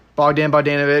Reddish,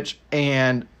 Bogdanovich,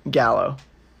 and Gallo.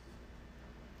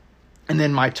 And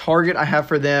then my target I have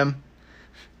for them,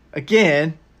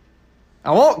 again,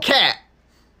 I want Cat.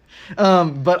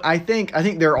 But I think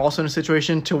they're also in a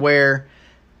situation to where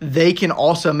they can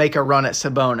also make a run at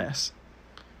Sabonis.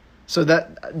 So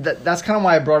that's kind of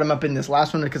why I brought him up in this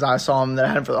last one, because I saw him that I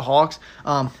had him for the Hawks.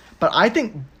 But I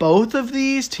think both of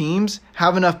these teams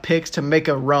have enough picks to make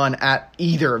a run at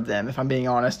either of them, if I'm being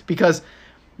honest. Because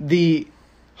the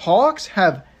Hawks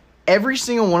have every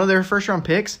single one of their first-round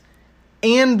picks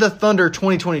and the Thunder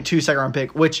 2022 second-round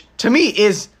pick, which to me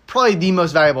is probably the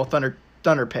most valuable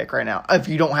Thunder pick right now. If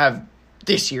you don't have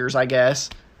this year's, I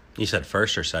guess. You said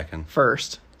first or second?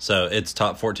 First. So it's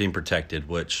top 14 protected,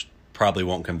 which probably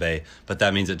won't convey, but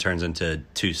that means it turns into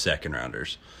 2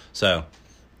 second-rounders. So,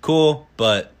 cool,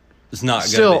 but it's not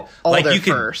Still, all like their you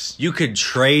could first. you could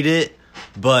trade it,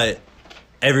 but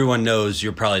everyone knows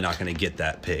you're probably not going to get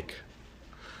that pick.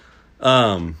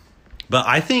 But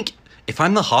I think if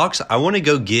I'm the Hawks, I want to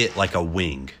go get like a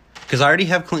wing because I already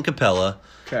have Clint Capella.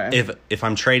 Okay. If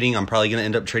I'm trading, I'm probably going to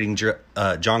end up trading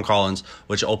John Collins,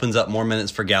 which opens up more minutes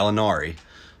for Gallinari.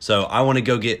 So I want to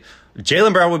go get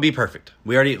Jaylen Brown would be perfect.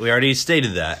 We already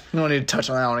stated that. You don't need to touch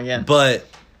on that one again. But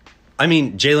I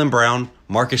mean, Jaylen Brown,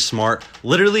 Marcus Smart,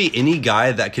 literally any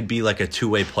guy that could be like a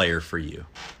two-way player for you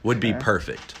would be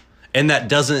perfect. And that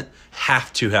doesn't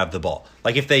have to have the ball.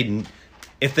 Like if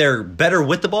they're better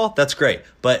with the ball, that's great.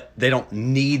 But they don't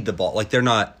need the ball. Like they're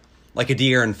not like a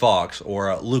De'Aaron Fox or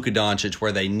a Luka Doncic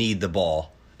where they need the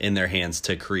ball in their hands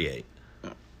to create.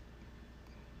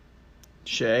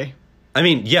 Shea? I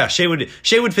mean, yeah, Shea would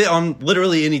fit on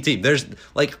literally any team. There's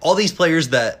like all these players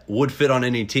that would fit on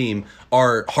any team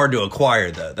are hard to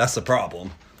acquire though. That's the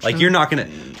problem. Like you're not going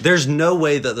to there's no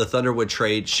way that the Thunder would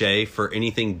trade Shea for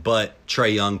anything but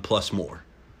Trae Young plus more.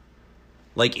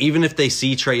 Like even if they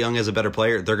see Trae Young as a better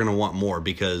player, they're going to want more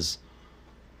because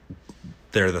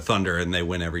they're the Thunder and they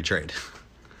win every trade.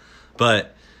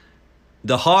 But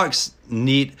the Hawks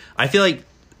I feel like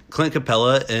Clint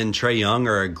Capella and Trae Young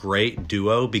are a great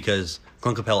duo because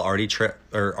Clint Capella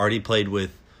already played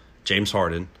with James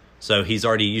Harden. So he's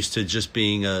already used to just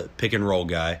being a pick and roll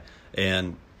guy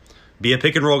and be a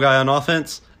pick and roll guy on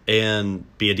offense and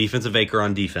be a defensive anchor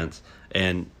on defense.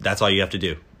 And that's all you have to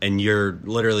do. And you're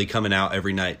literally coming out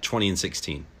every night 20 and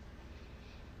 16.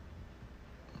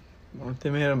 What if they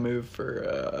made a move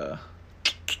for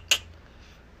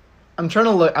I'm trying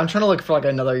to look for like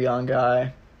another young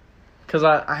guy. Cuz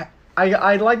I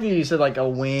like that you said like a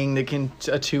wing that can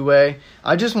a two-way.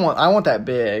 I want that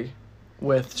big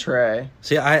with Trae.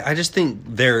 See, I just think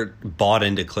they're bought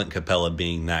into Clint Capella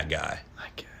being that guy. I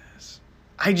guess.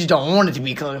 I just don't want it to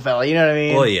be Clint Capella, you know what I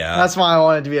mean? Well, yeah. That's why I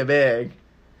want it to be a big.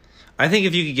 I think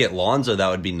if you could get Lonzo, that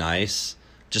would be nice.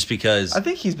 Just because I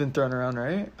think he's been thrown around,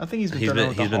 right? I think he's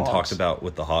been talked about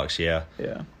with the Hawks, yeah.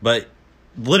 Yeah. But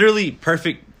literally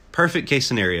perfect case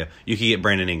scenario. You could get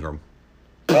Brandon Ingram.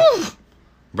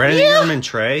 Brandon Ingram and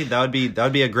Trae, that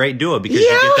would be a great duo because you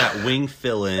get that wing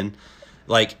fill in.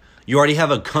 Like you already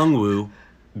have a Kungwu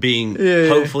being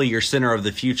hopefully your center of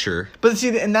the future. But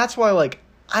see, and that's why like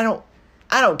I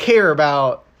don't care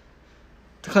about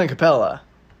Clint Capella.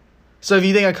 So if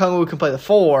you think a Kungwu can play the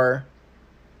 4,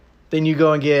 then you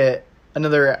go and get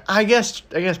another. I guess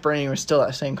Brandon was still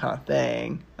that same kind of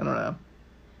thing. I don't know.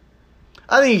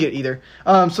 I think you get either.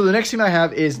 So the next team I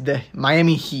have is the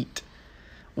Miami Heat,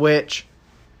 which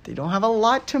they don't have a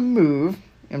lot to move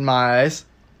in my eyes.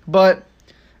 But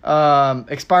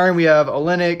expiring, we have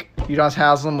Olynyk, Udonis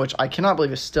Haslem, which I cannot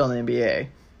believe is still in the NBA.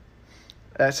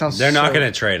 That sounds. They're not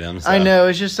going to trade him. So. I know,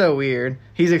 it's just so weird.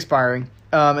 He's expiring.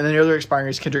 And then the other expiring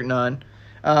is Kendrick Nunn.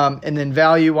 And then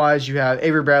value-wise, you have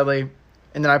Avery Bradley.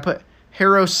 And then I put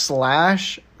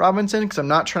Harrow/Robinson because I'm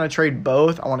not trying to trade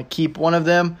both. I want to keep one of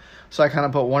them. So I kind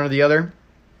of put one or the other.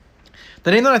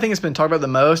 The name that I think has been talked about the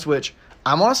most, which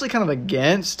I'm honestly kind of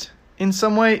against in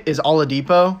some way, is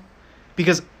Oladipo.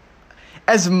 Because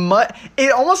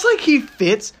it almost like he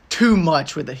fits too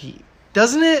much with the Heat.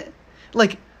 Doesn't it?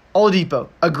 Like, Oladipo,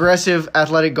 aggressive,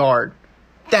 athletic guard.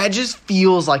 That just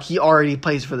feels like he already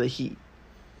plays for the Heat.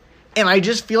 And I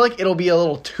just feel like it'll be a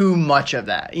little too much of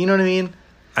that. You know what I mean?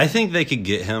 I think they could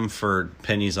get him for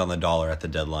pennies on the dollar at the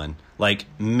deadline. Like,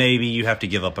 maybe you have to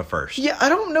give up a first. Yeah, I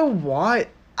don't know why.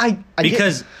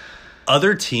 Because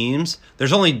other teams,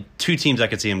 there's only 2 teams I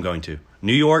could see him going to.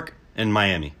 New York and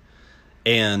Miami.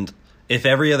 And if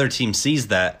every other team sees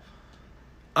that,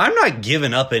 I'm not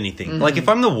giving up anything. Mm-hmm. Like, if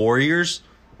I'm the Warriors,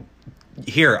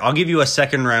 here, I'll give you a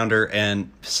second rounder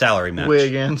and salary match.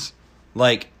 Wiggins.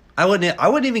 Like, I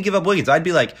wouldn't even give up Wiggins. I'd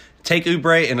be like, take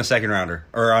Oubre and a second rounder,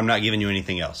 or I'm not giving you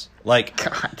anything else. Like,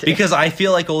 because I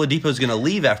feel like Oladipo's going to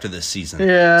leave after this season.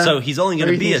 Yeah. So he's only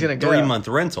going to be a 3-month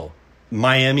rental.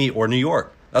 Miami or New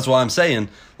York. That's what I'm saying.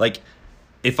 Like,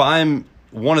 if I'm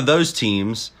one of those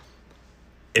teams,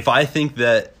 if I think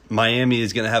that Miami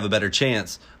is going to have a better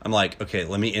chance, I'm like, okay,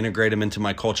 let me integrate him into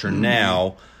my culture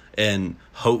now, and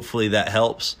hopefully that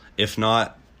helps. If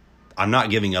not, I'm not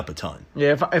giving up a ton.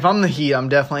 Yeah, if I'm the Heat, I'm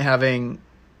definitely having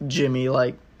Jimmy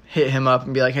like hit him up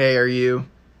and be like, "Hey, are you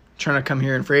trying to come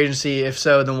here in free agency? If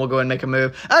so, then we'll go ahead and make a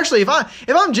move." Actually, if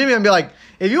I'm Jimmy, I'd be like,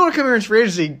 "If you want to come here in free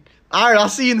agency, all right, I'll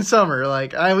see you in the summer.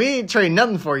 Like, we ain't trading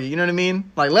nothing for you. You know what I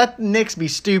mean? Like, let the Knicks be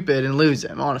stupid and lose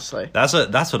him. Honestly, that's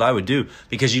what I would do,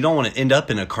 because you don't want to end up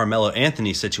in a Carmelo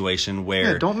Anthony situation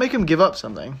where don't make him give up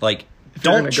something. Like, if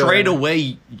you're don't gonna go trade there.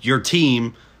 away your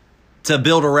team to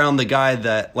build around the guy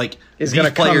that like Is these going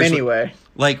to come players- anyway.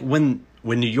 Like when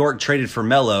New York traded for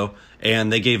Melo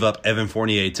and they gave up Evan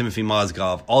Fournier, Timothy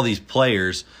Mozgov, all these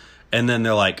players, and then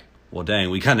they're like, well, dang,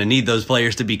 we kind of need those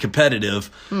players to be competitive.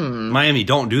 Miami,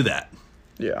 don't do that.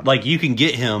 Yeah. Like, you can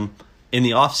get him in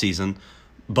the offseason,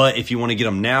 but if you want to get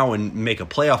him now and make a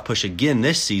playoff push again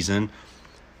this season,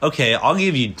 okay, I'll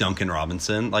give you Duncan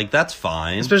Robinson. Like, that's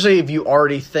fine. Especially if you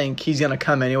already think he's going to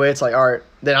come anyway. It's like, all right,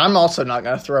 then I'm also not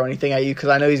going to throw anything at you because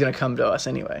I know he's going to come to us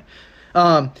anyway.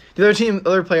 The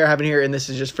other player I have in here, and this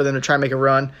is just for them to try and make a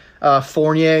run,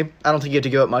 Fournier. I don't think you have to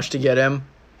give up much to get him.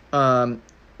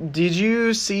 Did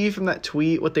you see from that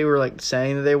tweet what they were like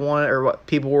saying that they wanted, or what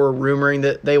people were rumoring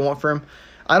that they want for him?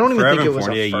 I don't even For think Evan it was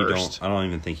Fournier, a first. I don't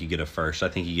even think you get a first. I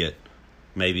think you get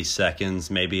maybe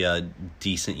seconds, maybe a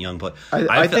decent young player.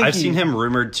 I think I've seen him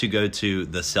rumored to go to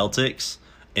the Celtics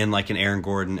in like an Aaron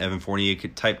Gordon, Evan Fournier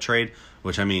type trade,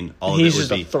 which I mean, all He's of it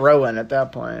just would a be throw-in at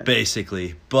that point.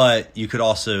 basically. But you could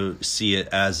also see it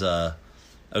as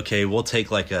okay, we'll take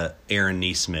like a Aaron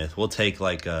Neesmith, we'll take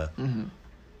like a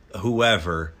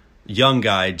whoever. Young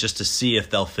guy just to see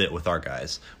if they'll fit with our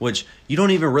guys, which you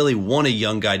don't even really want a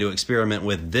young guy to experiment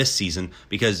with this season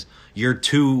because your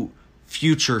two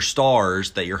future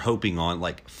stars that you're hoping on,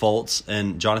 like Fultz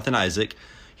and Jonathan Isaac,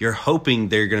 you're hoping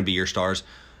they're going to be your stars.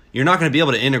 You're not going to be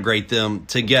able to integrate them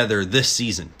together this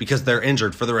season because they're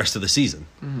injured for the rest of the season.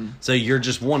 So you're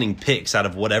just wanting picks out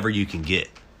of whatever you can get.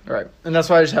 Right. And that's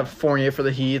why I just have Fournier for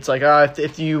the Heat. It's like,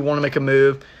 if you want to make a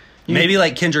move. Maybe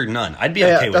like Kendrick Nunn. I'd be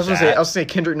okay with that's what that. I was going to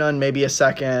say Kendrick Nunn, maybe a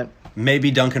second.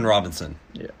 Maybe Duncan Robinson.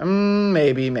 Yeah.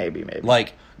 Maybe.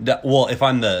 Like, well, if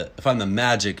I'm the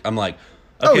Magic, I'm like,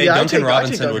 Oh, okay, yeah, Duncan I'd take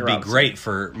Robinson Duncan would be Robinson. great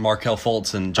for Markelle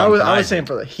Fultz and I Jonathan was Isaac. saying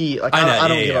for the Heat. Like, I know, I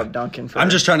don't yeah, give yeah. up Duncan for I'm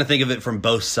that. just trying to think of it from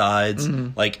both sides.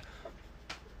 Like,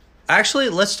 actually,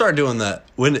 let's start doing that.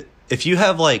 If you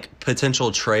have like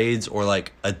potential trades or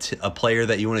like a player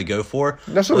that you want to go for,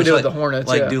 That's what we let's, do with like- the Hornets,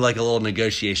 Like yeah. do like a little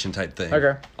negotiation type thing.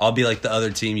 Okay. I'll be like the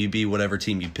other team. You be whatever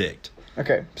team you picked.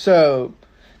 Okay, so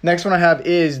next one I have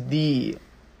is the.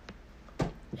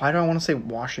 Why do I want to say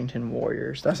Washington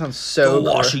Warriors? That sounds so. The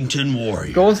gross. Washington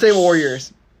Warriors. Golden State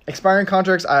Warriors. Expiring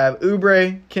contracts, I have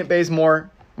Oubre, Kent Bazemore,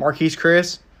 Marquise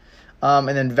Chris, and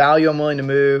then value I'm willing to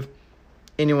move.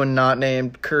 Anyone not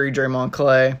named Curry, Draymond,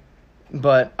 Clay,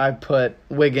 but I put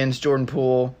Wiggins, Jordan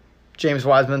Poole, James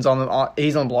Wiseman's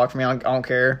he's on the block for me. I don't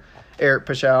care. Eric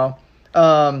Paschal.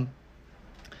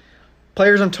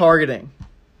 Players I'm targeting.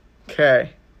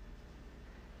 Okay.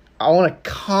 I want a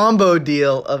combo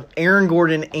deal of Aaron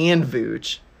Gordon and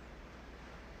Vooch.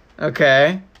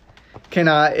 Okay.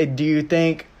 Do you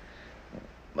think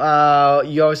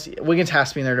Wiggins has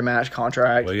to be in there to match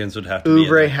contract? Wiggins would have to be in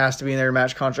Oubre there. has to be in there to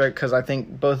match contract because I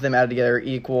think both of them added together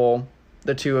equal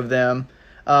the two of them.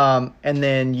 And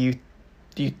then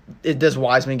does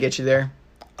Wiseman get you there?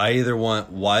 I either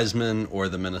want Wiseman or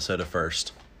the Minnesota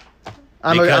first.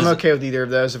 I'm Because- okay with either of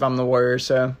those if I'm the Warriors.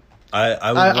 So I'd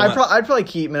I'd probably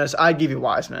keep Minnesota. I'd give you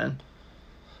Wiseman.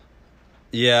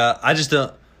 Yeah, I just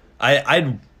don't.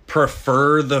 I'd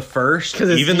prefer the first, Because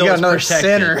even you though got it's another protected.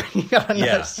 center. You got another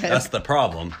Yeah, center. that's the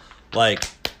problem. Like,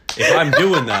 if I'm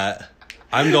doing that,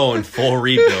 I'm going full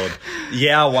rebuild.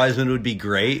 Yeah, Wiseman would be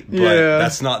great, but Yeah.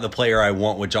 that's not the player I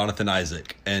want with Jonathan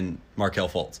Isaac and Markelle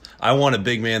Fultz. I want a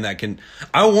big man that can.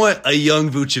 I want a young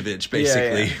Vucevic,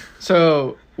 basically. Yeah.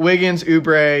 So Wiggins,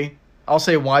 Oubre, I'll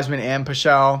say Wiseman and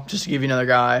Paschal, just to give you another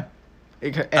guy.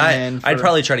 I'd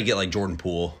probably try to get like Jordan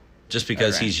Poole, just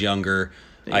because Okay. he's younger.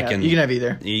 You can have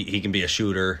either. He can be a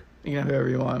shooter, You can have whoever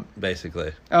you want.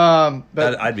 basically.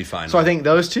 But I'd be fine. So I with. think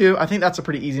those two. I think that's a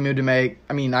pretty easy move to make.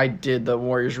 I mean, I did the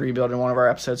Warriors rebuild in one of our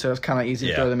episodes, so it's kind of easy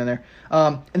to Yeah. throw them in there.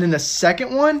 And then the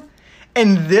second one,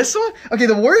 and this one. Okay,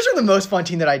 the Warriors are the most fun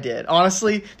team that I did,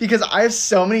 honestly, because I have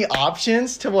so many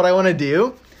options to what I want to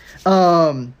do.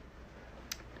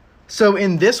 So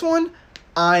in this one,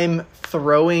 I'm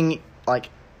throwing like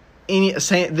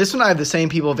this one I have the same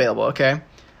people available. Okay.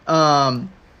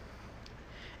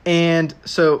 And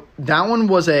so that one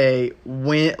was a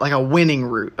winning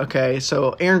route. Okay,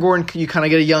 so Aaron Gordon, you kind of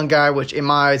get a young guy, which in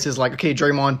my eyes is like, okay,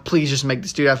 Draymond, please just make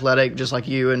this dude athletic, just like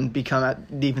you, and become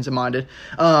that defensive minded.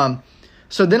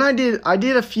 So then I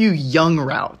did a few young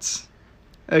routes.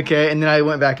 Okay, and then I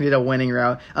went back and did a winning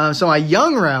route. So my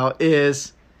young route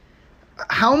is,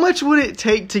 how much would it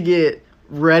take to get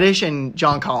Reddish and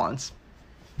John Collins?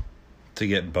 To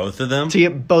get both of them? To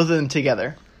get both of them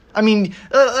together. I mean,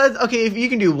 okay, if you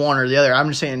can do one or the other, I'm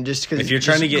just saying just because If you're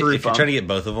trying to get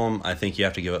both of them, I think you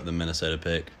have to give up the Minnesota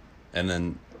pick and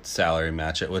then salary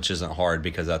match it, which isn't hard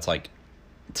because that's like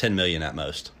 $10 million at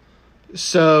most.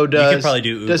 So does could probably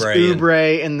do does Oubre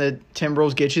Oubre and the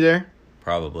Timberwolves get you there?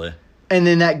 Probably. And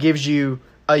then that gives you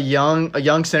a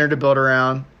young center to build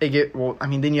around.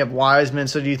 Then you have Wiseman.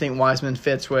 So do you think Wiseman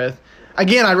fits with?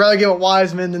 Again, I'd rather go with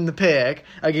Wiseman than the pick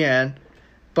again,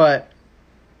 but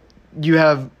you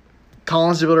have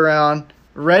Collins to build around.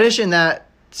 Reddish in that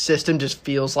system just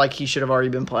feels like he should have already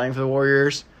been playing for the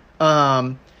Warriors.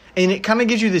 And it kind of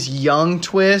gives you this young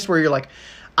twist where you're like,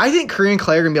 I think Curry and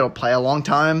Clay are going to be able to play a long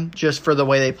time just for the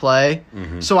way they play.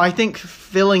 Mm-hmm. So I think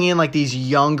filling in like these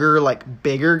younger, like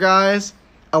bigger guys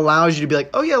allows you to be like,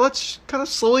 oh yeah, let's kind of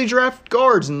slowly draft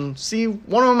guards and see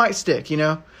one of them might stick, you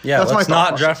know? Yeah, that's let's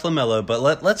not draft LaMelo,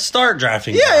 but let's start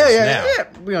drafting guards now. Yeah.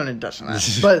 We don't need to touch on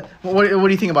that. But what do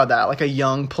you think about that? Like a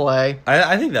young play?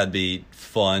 I think that'd be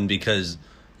fun because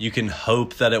you can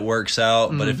hope that it works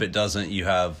out, but if it doesn't, you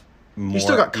have more.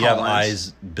 You have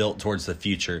eyes built towards the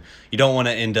future. You don't want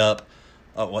to end up.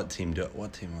 What team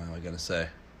am I going to say?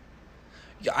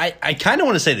 I kind of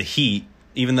want to say the Heat,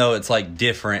 even though it's like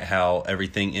different how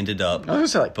everything ended up. I was going to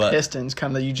say like Pistons,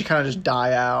 kind of. You kind of just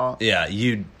die out. Yeah,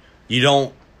 you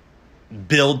don't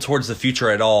build towards the future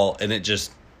at all, and it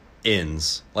just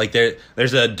ends. Like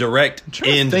there's a direct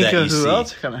end that you see. Who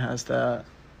else kind of has that?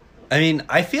 I mean,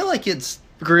 I feel like it's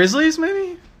Grizzlies,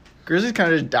 maybe. Grizzlies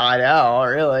kind of just died out,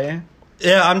 really.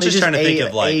 Yeah, I'm just trying to think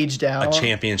of like aged out. A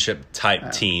championship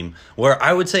type team where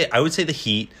I would say the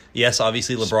Heat. Yes,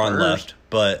 obviously LeBron left,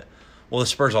 but the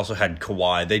Spurs also had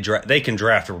Kawhi. They can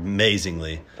draft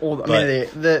amazingly. Well,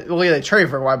 they traded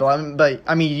for Kawhi, but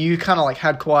I mean, you kind of like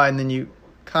had Kawhi, and then you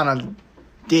kind of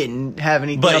didn't have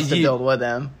anything else to build with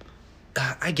them.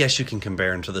 I guess you can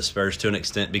compare them to the Spurs to an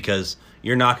extent because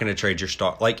you're not going to trade your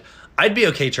star. Like, I'd be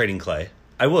okay trading Clay.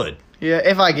 I would. Yeah,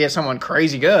 if I get someone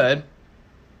crazy good.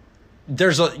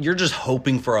 You're just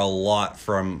hoping for a lot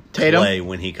from Tatum? Clay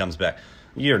when he comes back.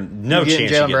 You're no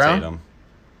chance you get Tatum.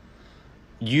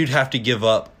 You'd have to give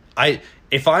up.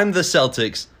 If I'm the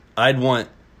Celtics, I'd want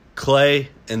Clay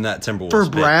in that Timberwolves for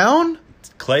pick. Brown.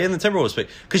 Clay in the Timberwolves pick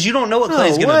because you don't know what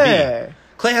Clay's going to be.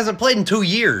 Clay hasn't played in 2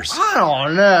 years. I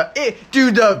don't know,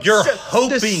 dude. You're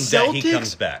hoping that he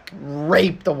comes back.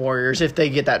 Rape the Warriors if they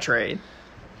get that trade.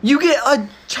 You get a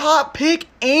top pick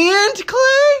and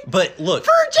Clay? But look,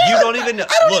 for Jaylen, you don't even know.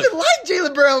 I don't even like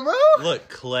Jaylen Brown, bro. Look,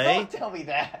 Clay. Don't tell me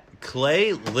that.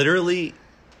 Clay literally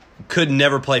could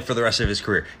never play for the rest of his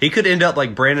career. He could end up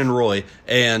like Brandon Roy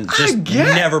and just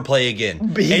never play again.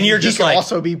 And you're just he could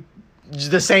also be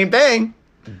the same thing.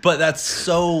 But that's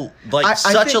so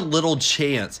such a little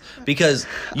chance because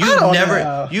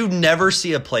you never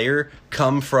see a player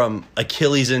come from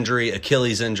Achilles injury,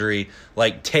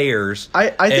 like tears. I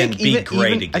think and be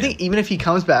great again. I think even if he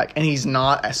comes back and he's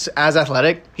not as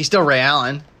athletic, he's still Ray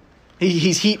Allen.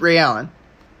 He's Heat Ray Allen.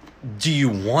 Do you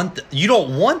want that? You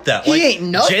don't want that. He ain't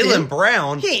nothing. Jaylen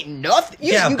Brown. He ain't nothing.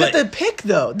 You got the pick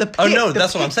though. The pick. Oh no,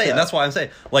 that's what I'm saying. That's why I'm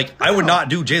saying. Like I would not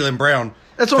do Jaylen Brown.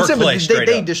 That's what I'm saying. Clay, but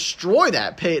they destroy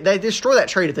that pay. They destroy that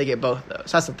trade if they get both of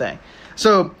those. That's the thing.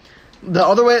 So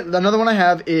another one I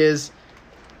have is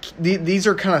these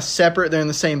are kind of separate. They're in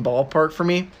the same ballpark for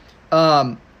me.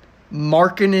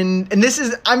 Markkanen, and this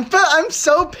is I'm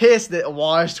so pissed that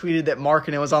Waj tweeted that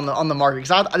Markkanen was on the market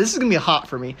because this is gonna be hot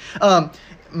for me.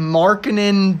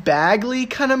 Markkanen Bagley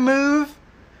kind of move.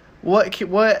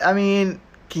 What I mean,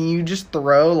 can you just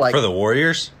throw like for the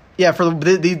Warriors? Yeah, for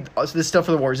this stuff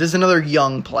for the Warriors. This is another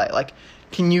young play. Like,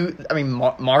 can you? I mean,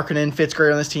 Markkanen fits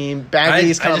great on this team. Bagley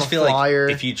is kind of a flyer.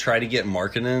 Like if you try to get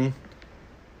Markkanen,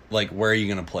 like where are you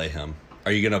going to play him?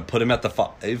 Are you going to put him at the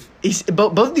 5?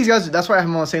 Both of these guys. That's why I have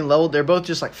them on the same level. They're both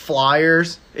just like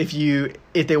flyers.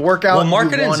 If they work out, well,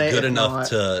 Markkanen's good enough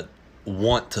to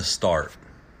want to start.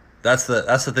 That's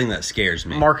the thing that scares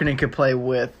me. Markkanen could play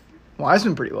with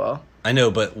Wiseman pretty well. I know,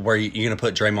 but where you going to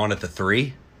put Draymond at the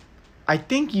 3? I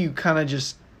think you kind of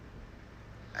just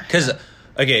because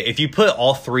if you put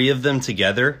all 3 of them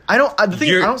together, I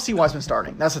don't see Wiseman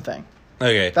starting. That's the thing.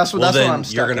 Okay, that's what I'm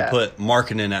stuck you're going to put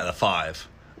Markkanen at the 5.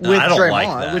 With I don't Draymond, like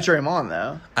that. With Draymond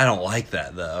though, I don't like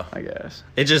that though. I guess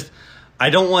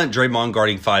I don't want Draymond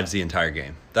guarding 5s the entire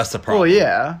game. That's the problem. Well,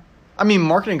 yeah, I mean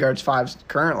Markkanen guards 5s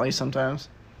currently sometimes,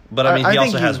 but I mean he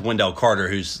also has Wendell Carter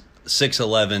who's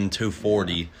 6'11",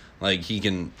 240. Like he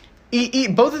can.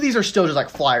 Both of these are still just like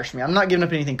flyers for me. I'm not giving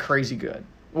up anything crazy good.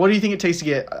 What do you think it takes to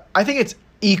get? I think it's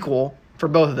equal for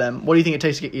both of them. What do you think it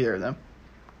takes to get either of them?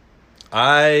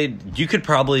 You could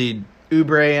probably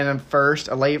Oubre and a first,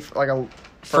 a first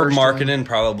for Markkanen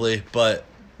probably, but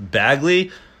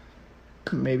Bagley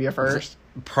maybe a first.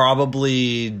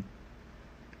 Probably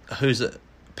who's it?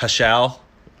 Paschal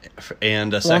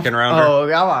and a second rounder. Oh,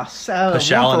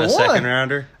 Paschal and a second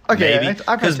rounder. Okay, maybe I because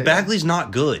probably take Bagley's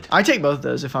not good. I take both of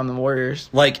those if I'm the Warriors.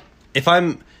 Like if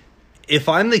I'm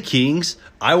the Kings,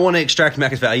 I want to extract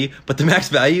max value, but the max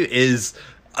value is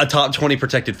a top 20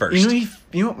 protected first. You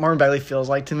know what Marvin Bagley feels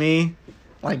like to me?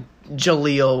 Like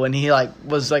Jaleel when he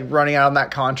was running out on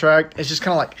that contract. It's just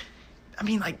kind of like, I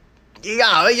mean, like,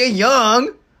 you're young.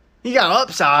 He got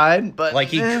upside, but like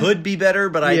he could be better,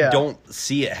 but I Yeah. don't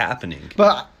see it happening.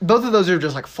 But both of those are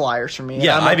just like flyers for me. and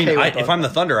Yeah, I'm I okay mean, with both if I'm of the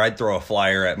them. Thunder, I'd throw a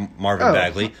flyer at Marvin Oh.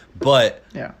 Bagley. But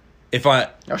Yeah. if I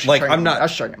was like, trying I'm to- not. I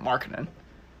was trying to marketing.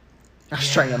 I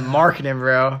was trying to marketing,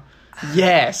 bro.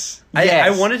 Yes. I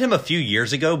Yes. wanted him a few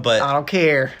years ago, but I don't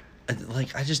care.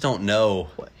 like I just don't know.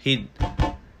 He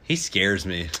scares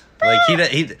me. Like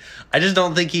he I just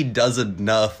don't think he does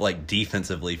enough like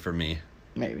defensively for me.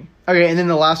 Maybe. Okay, and then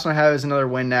the last one I have is another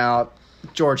win now.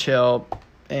 George Hill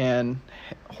and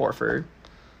Horford.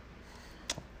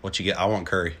 What you get? I want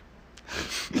Curry.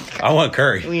 I want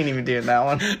Curry. We ain't even doing that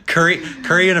one.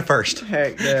 Curry in a first.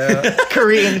 Heck yeah.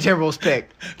 Curry and the Timberwolves pick.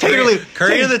 Take it or leave.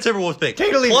 Curry Take and the it. Timberwolves pick. Take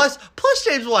it or leave it. Plus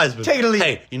James Wiseman. Take it or leave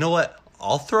Hey, you know what?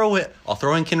 I'll throw in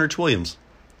Kenrich Williams.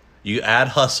 You add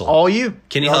Hustle. All you.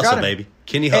 Kenny Y'all got Hustle, him. baby.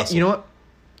 Kenny Hey, Hustle. you know what?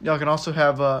 Y'all can also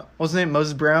have what's his name?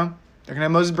 Moses Brown. They're gonna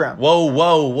have Moses Brown. Whoa.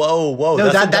 No, That's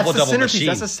a that's double the centerpiece. machine.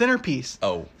 That's a centerpiece.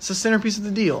 Oh. It's the centerpiece of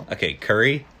the deal. Okay,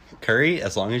 Curry.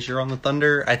 As long as you're on the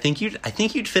Thunder, I think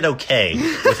you'd fit okay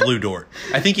with Lou Dort.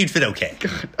 I think you'd fit okay.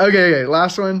 Okay.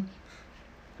 Last one.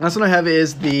 Last one I have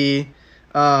is the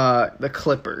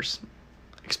Clippers.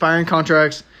 Expiring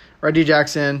contracts. Reggie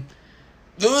Jackson.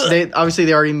 They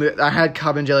already moved. I had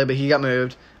Cobb and Jelly, but he got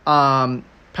moved.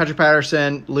 Patrick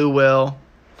Patterson, Lou Will,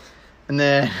 and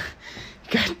then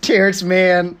you got Terrence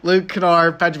Mann, Luke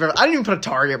Kennard, Patrick Patterson. I didn't even put a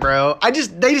target, bro. They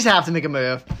just have to make a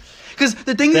move because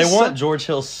the thing They is, want George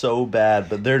Hill so bad,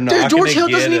 but they're not. dude, George gonna Hill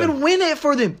get doesn't him. even win it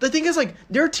for them. The thing is, like,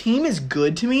 their team is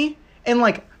good to me, and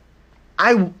like,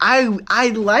 I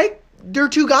like their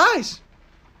two guys,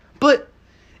 but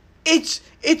it's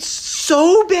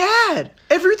so bad.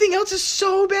 Everything else is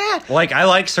so bad. Like I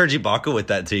like Serge Ibaka with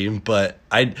that team, but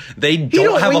they He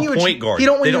don't have win a you point guard. He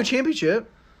don't win They you a championship.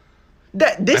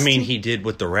 He did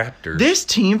with the Raptors. This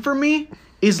team for me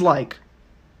is like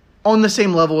on the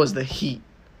same level as the Heat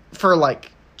for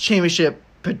like championship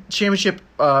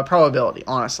probability,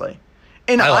 honestly.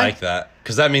 And I like that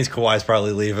because that means Kawhi's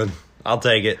probably leaving. I'll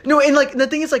take it. No, and like the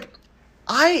thing is like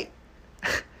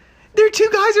their two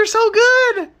guys are so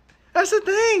good. That's the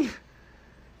thing.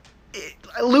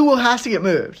 Lou has to get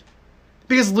moved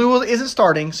because Lou isn't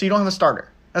starting, so you don't have a starter.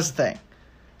 That's the thing.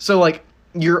 So like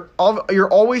you're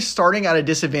always starting at a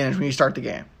disadvantage when you start the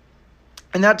game,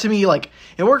 and that to me like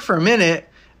it worked for a minute,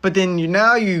 but then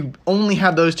you only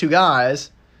have those two guys,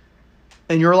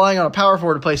 and you're relying on a power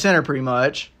forward to play center pretty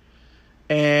much,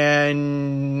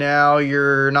 and now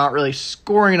you're not really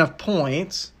scoring enough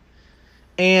points.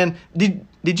 And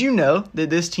did you know that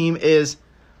this team is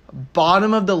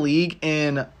bottom of the league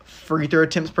in free throw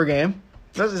attempts per game?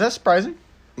 Is that surprising?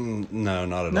 No,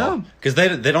 not at No. all. Because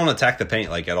they don't attack the paint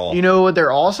like at all. You know what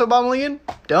they're also bottom of the league in?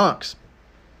 Dunks.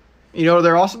 You know what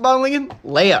they're also bottom of the league in?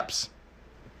 Layups.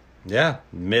 Yeah,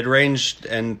 mid range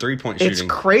and 3-point shooting. It's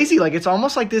crazy. Like it's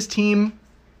almost like this team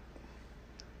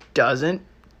doesn't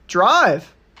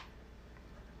drive.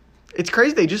 It's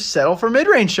crazy. They just settle for mid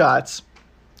range shots.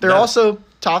 They're Yeah. also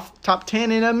top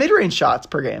 10 in mid range shots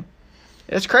per game.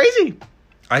 It's crazy.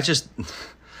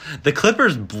 The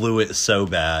Clippers blew it so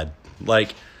bad.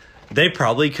 Like, they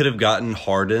probably could have gotten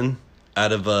Harden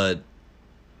out of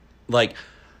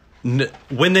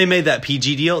when they made that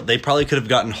PG deal, they probably could have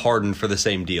gotten Harden for the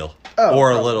same deal. Oh,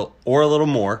 or probably. a little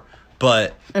more.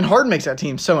 But And Harden makes that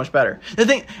team so much better. The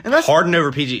thing, and that's Harden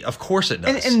over PG, of course it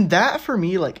does. and that for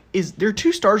me, like, is their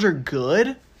two stars are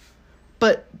good,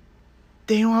 but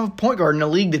they don't have a point guard in a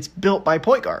league that's built by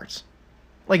point guards.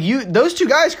 Like those two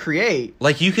guys create,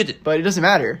 like you could but it doesn't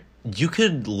matter.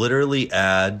 literally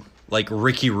add like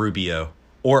Ricky Rubio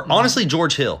or honestly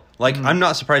George Hill. Like I'm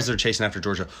not surprised they're chasing after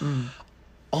George Hill.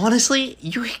 Honestly,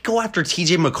 you could go after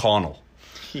TJ McConnell.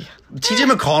 Yeah. TJ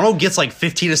McConnell gets like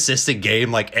 15 assists a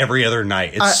game like every other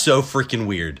night. It's so freaking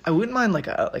weird. I wouldn't mind like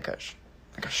a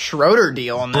Schroeder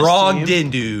deal on this Brogdon, team.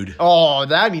 dude. Oh,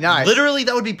 that'd be nice. Literally,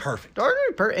 that would be perfect.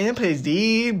 And he plays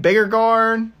D, bigger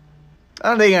guard. I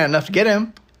don't think they got enough to get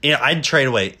him. Yeah, I'd trade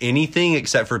away anything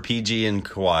except for PG and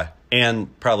Kawhi.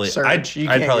 And probably, Surge.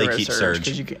 I'd probably keep Surge.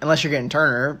 Surge. Unless you're getting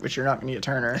Turner, which you're not going to get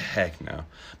Turner. Heck no.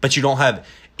 But you don't have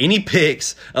any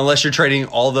picks unless you're trading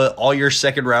all your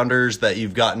second rounders that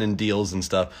you've gotten in deals and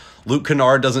stuff. Luke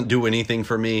Kennard doesn't do anything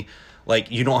for me. Like,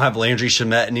 you don't have Landry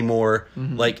Shamet anymore.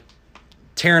 Like,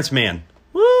 Terrence Mann.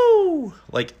 Woo! woo.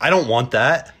 Like, I don't want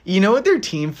that. You know what their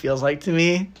team feels like to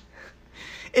me?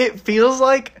 It feels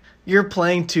like you're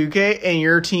playing 2K and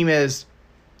your team is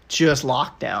just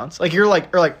lockdowns. Like you're like,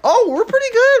 oh, we're pretty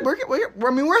good.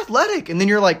 We're athletic, and then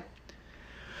you're like,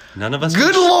 none of us.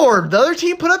 Good Lord, the other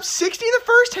team put up 60 in the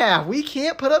first half. We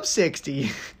can't put up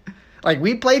 60. Like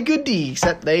we played good D,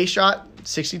 except they shot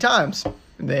 60 times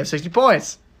and they have 60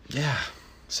 points. Yeah.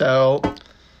 So,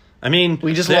 I mean,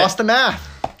 we just lost the math.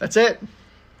 That's it.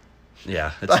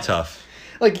 Yeah, it's tough.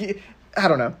 Like, I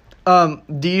don't know.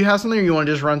 Do you have something, or you want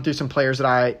to just run through some players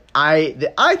that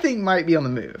I think might be on the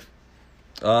move?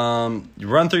 You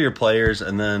run through your players,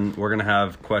 and then we're gonna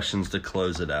have questions to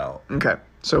close it out. Okay.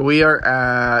 So we are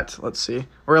at, let's see,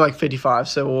 we're at like 55,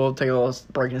 so we'll take a little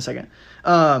break in a second.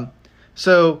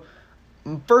 So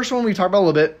first one we talked about a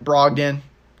little bit, Brogdon.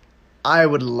 I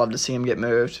would love to see him get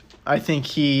moved. I think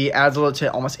he adds a little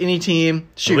to almost any team.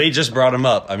 Shoot. We just brought him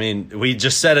up. I mean, we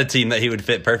just said a team that he would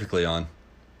fit perfectly on.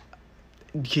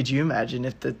 Could you imagine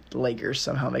if the Lakers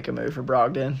somehow make a move for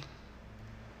Brogdon?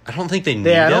 I don't think they need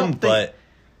him, but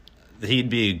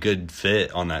he'd be a good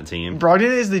fit on that team. Brogdon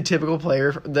is the typical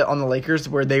player on the Lakers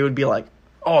where they would be like,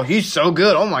 oh, he's so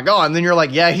good. Oh, my God. And then you're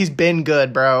like, yeah, he's been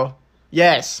good, bro.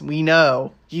 Yes, we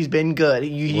know. He's been good.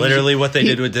 Literally what they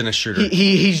did with Dennis Schroeder.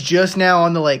 He's just now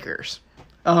on the Lakers.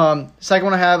 Second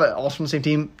one I have, also from the same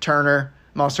team,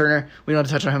 Miles Turner. We don't have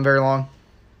to touch on him very long.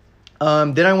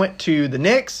 Then I went to the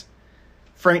Knicks.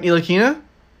 Frank Ntilikina.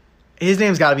 His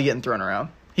name's got to be getting thrown around.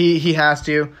 He has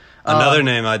to. Another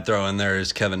name I'd throw in there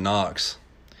is Kevin Knox.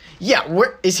 Yeah,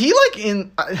 where is he like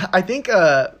in? I think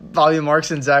Bobby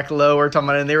Marks and Zach Lowe were talking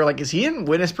about it, and they were like, "Is he in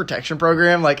witness protection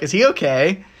program? Like, is he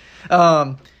okay?"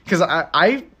 Because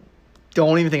I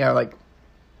don't even think I've like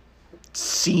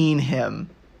seen him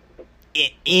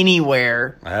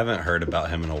anywhere. I haven't heard about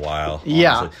him in a while. Honestly.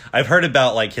 Yeah, I've heard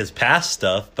about like his past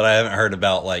stuff, but I haven't heard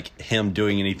about like him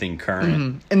doing anything current.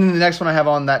 Mm-hmm. And then the next one I have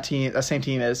on that same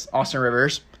team is Austin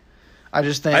Rivers. I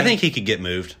think he could get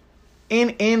moved.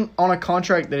 And on a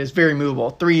contract that is very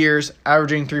movable. 3 years,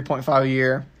 averaging 3.5 a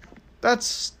year.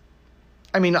 That's,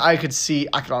 I mean, I could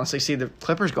honestly see the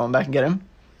Clippers going back and get him.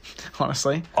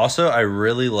 Honestly. Also, I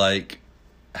really like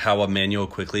how Emmanuel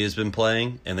Quickley has been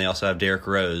playing, and they also have Derrick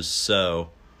Rose.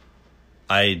 So,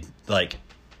 I like,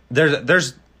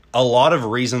 there's a lot of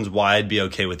reasons why I'd be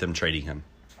okay with them trading him.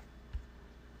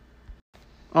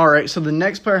 All right, so the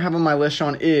next player I have on my list,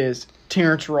 Sean, is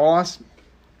Terrence Ross.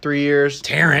 3 years.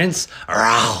 Terrence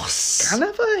Ross. Kind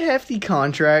of a hefty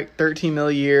contract, $13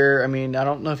 million a year. I mean, I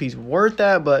don't know if he's worth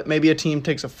that, but maybe a team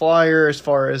takes a flyer as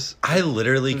far as I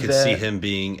literally could see him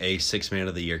being a 6 Man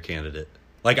of the Year candidate.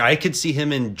 Like, I could see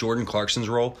him in Jordan Clarkson's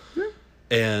role. Mm-hmm.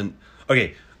 And,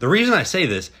 okay, the reason I say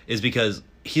this is because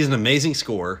he's an amazing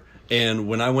scorer. And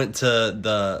when I went to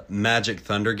the Magic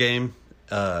Thunder game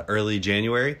early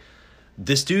January,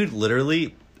 this dude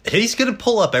literally... He's going to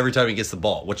pull up every time he gets the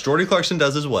ball, which Jordan Clarkson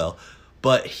does as well.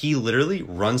 But he literally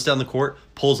runs down the court,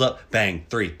 pulls up, bang,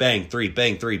 three, bang, three,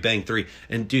 bang, three, bang, three.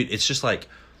 And, dude, it's just like,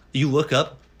 you look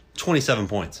up, 27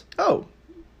 points. Oh,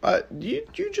 you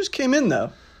just came in,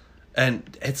 though.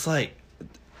 And it's like,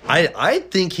 I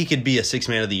think he could be a 6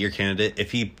 Man of the Year candidate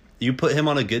if you put him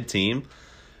on a good team.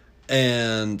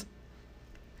 And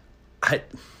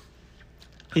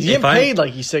he's getting paid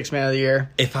like he's 6 Man of the Year.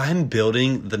 If I'm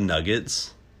building the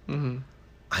Nuggets... Mm-hmm.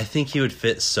 I think he would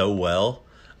fit so well.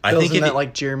 I think in that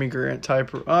like Jeremy Grant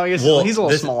type. I guess he's a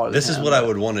little smaller. This is what I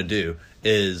would want to do: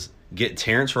 is get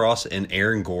Terrence Ross and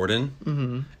Aaron Gordon.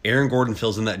 Mm-hmm. Aaron Gordon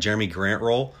fills in that Jeremy Grant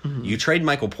role. Mm-hmm. You trade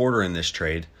Michael Porter in this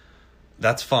trade,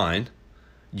 that's fine.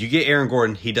 You get Aaron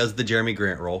Gordon; he does the Jeremy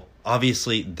Grant role.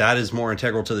 Obviously, that is more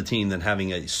integral to the team than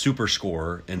having a super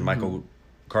scorer in Michael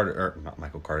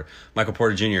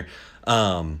Porter Jr.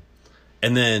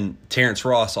 And then Terrence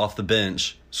Ross off the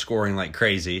bench scoring like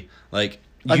crazy. Like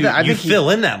you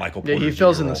fill in that Michael Porter Jr. he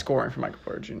fills in the scoring for Michael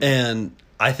Porter Jr. And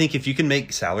I think if you can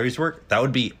make salaries work, that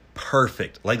would be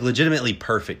perfect. Like legitimately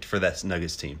perfect for that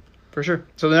Nuggets team. For sure.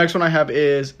 So the next one I have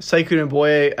is Sekou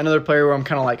Ndoye, another player where I'm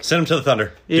kind of like... Send him to the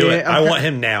Thunder. Do it. I want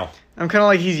him now. I'm kind of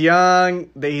like he's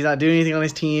young. He's not doing anything on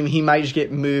his team. He might just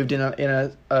get moved in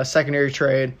a secondary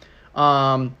trade.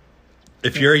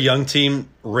 If you're a young team,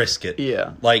 risk it.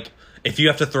 Yeah. Like... If you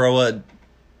have to throw a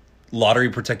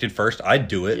lottery protected first, I'd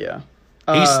do it. Yeah.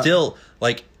 He's still,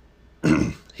 like,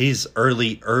 he's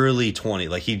early 20.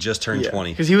 Like, he just turned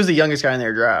 20. Because he was the youngest guy in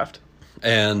their draft.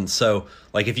 And so,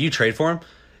 like, if you trade for him,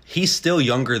 he's still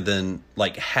younger than,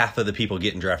 like, half of the people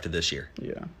getting drafted this year.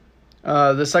 Yeah.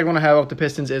 The second one I have off the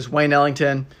Pistons is Wayne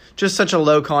Ellington. Just such a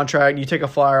low contract. You take a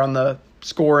flyer on the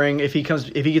scoring. If he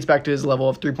gets back to his level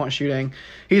of 3-point shooting,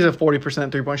 he's a 40%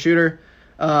 3-point shooter.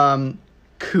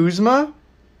 Kuzma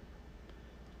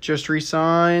just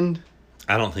re-signed.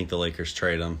 I don't think the Lakers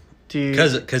trade him. Dude.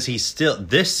 Because he's still,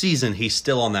 this season, he's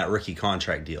still on that rookie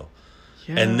contract deal.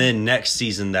 Yeah. And then next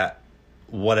season, that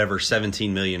whatever,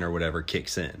 $17 million or whatever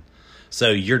kicks in.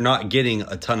 So you're not getting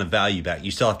a ton of value back.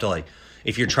 You still have to, like,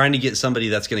 if you're trying to get somebody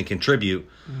that's going to contribute,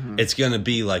 it's going to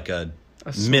be like a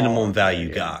minimum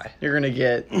value guy. You're going to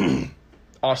get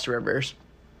Austin Rivers.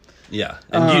 Yeah.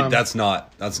 And that's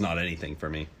not anything for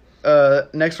me.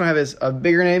 Next one I have is a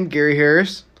bigger name, Gary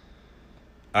Harris.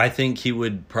 I think he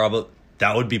would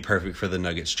that would be perfect for the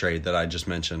Nuggets trade that I just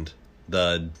mentioned.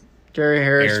 The Gary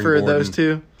Harris Aaron for Gordon, those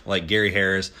two. Like Gary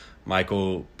Harris,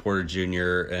 Michael Porter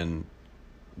Jr., and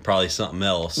probably something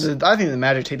else. I think the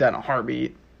Magic take that in a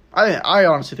heartbeat. I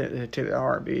honestly think they take that in a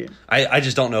heartbeat. I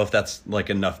just don't know if that's like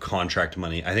enough contract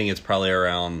money. I think it's probably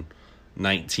around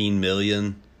 $19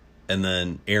 million, and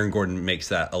then Aaron Gordon makes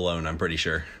that alone, I'm pretty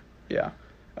sure. Yeah.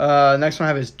 Next one I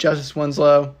have is Justice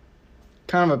Winslow.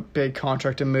 Kind of a big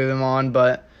contract to move him on,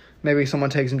 but maybe someone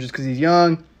takes him just because he's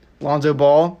young. Lonzo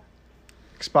Ball,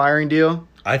 expiring deal.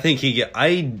 I think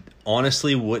I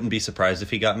honestly wouldn't be surprised if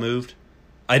he got moved.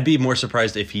 I'd be more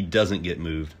surprised if he doesn't get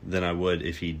moved than I would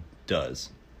if he does.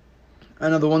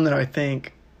 Another one that I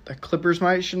think the Clippers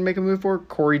should make a move for,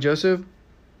 Corey Joseph.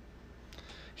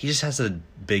 He just has a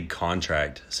big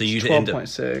contract, so you'd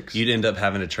 12.6. You'd end up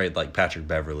having to trade like Patrick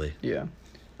Beverley. Yeah,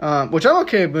 which I'm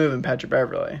okay with moving Patrick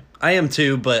Beverley. I am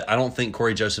too, but I don't think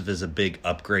Corey Joseph is a big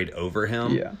upgrade over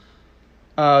him. Yeah.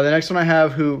 The next one I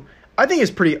have, who I think is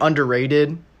pretty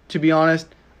underrated, to be honest,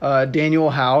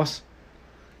 Daniel House.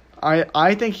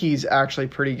 I think he's actually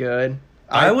pretty good.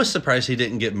 I was surprised he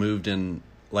didn't get moved in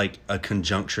like a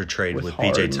conjuncture trade with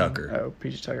PJ Tucker. Oh,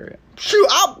 PJ Tucker. Yeah. Shoot,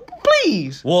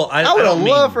 please. Well, I would have don't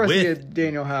loved for mean us to with- get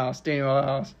Daniel House.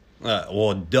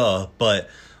 Well, duh, but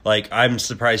like I'm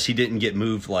surprised he didn't get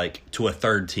moved like to a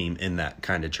third team in that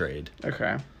kind of trade.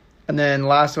 Okay. And then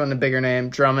last one, the bigger name,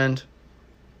 Drummond.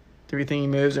 Do you think he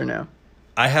moves or no?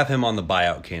 I have him on the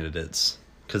buyout candidates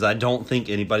because I don't think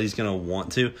anybody's going to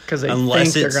want to. Because they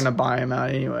think they're going to buy him out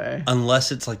anyway.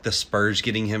 Unless it's like the Spurs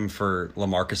getting him for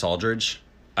LaMarcus Aldridge.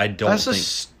 I don't think.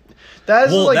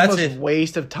 That's like the most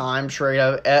waste of time trade.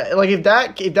 Like if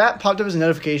that popped up as a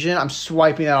notification, I'm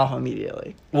swiping that off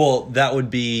immediately. Well, that would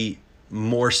be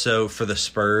more so for the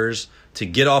Spurs to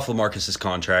get off LaMarcus's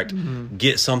contract,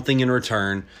 get something in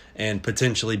return, and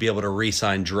potentially be able to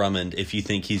re-sign Drummond if you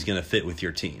think he's going to fit with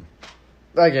your team.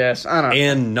 I guess. I don't know.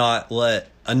 And not let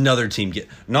another team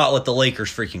not let the Lakers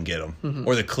freaking get him,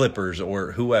 or the Clippers,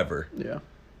 or whoever. Yeah.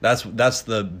 That's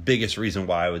the biggest reason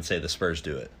why I would say the Spurs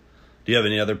do it. Do you have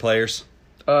any other players?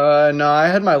 No, I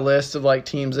had my list of like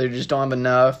teams that just don't have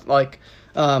enough. Like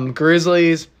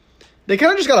Grizzlies, they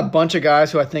kind of just got a bunch of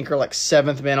guys who I think are like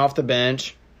seventh man off the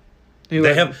bench.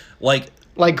 They have like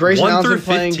Grayson 1 Allen's through been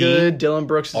playing 15 good. Dylan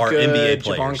Brooks is are good. NBA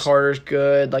Javon players. Carter's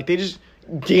good. Like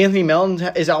D'Anthony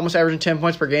Melton is almost averaging 10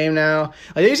 points per game now.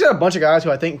 Like they just got a bunch of guys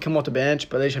who I think can come off the bench,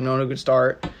 but they just have no good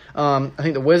start. I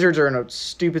think the Wizards are in a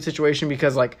stupid situation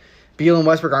because like Beal and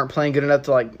Westbrook aren't playing good enough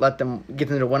to like let them get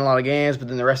them to win a lot of games, but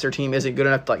then the rest of their team isn't good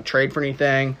enough to like trade for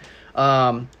anything.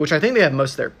 Which I think they have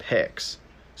most of their picks.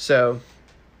 So,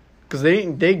 because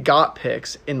they got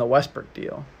picks in the Westbrook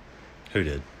deal. Who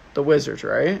did? The Wizards,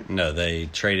 right? No, they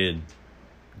traded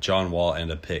John Wall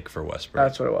and a pick for Westbrook.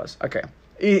 That's what it was. Okay.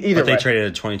 Either but they way. traded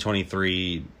a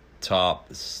 2023 top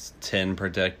 10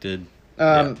 protected.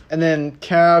 And then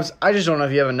Cavs, I just don't know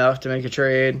if you have enough to make a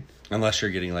trade. Unless you're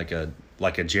getting like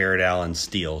a Jared Allen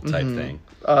steal type thing.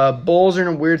 Bulls are in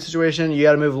a weird situation. You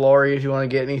got to move Laurie if you want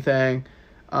to get anything.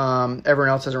 Everyone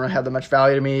else doesn't really have that much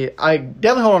value to me. I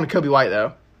definitely hold on to Kobe White,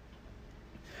 though.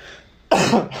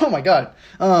 Oh, my God.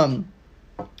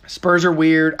 Spurs are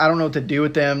weird. I don't know what to do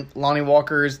with them. Lonnie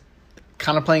Walker's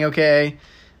kind of playing okay.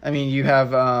 I mean, you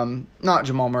have not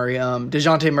Jamal Murray,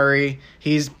 DeJounte Murray.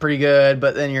 He's pretty good,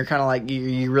 but then you're kind of like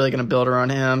you're really going to build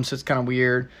around him, so it's kind of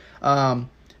weird. And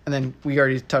then we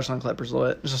already touched on Clippers a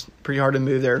little bit. It's just pretty hard to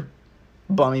move their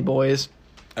bummy boys.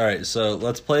 All right, so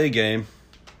let's play a game.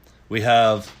 I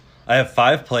have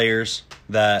 5 players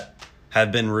that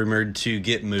have been rumored to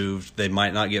get moved. They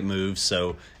might not get moved,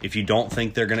 so if you don't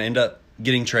think they're going to end up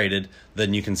getting traded,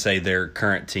 then you can say their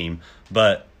current team.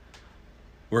 But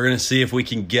we're going to see if we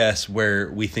can guess where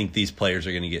we think these players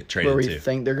are going to get traded to. Where we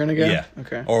think they're going to go? Yeah.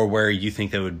 Okay. Or where you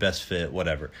think they would best fit,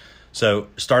 whatever. So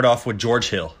start off with George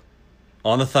Hill.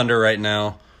 On the Thunder right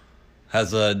now.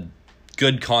 Has a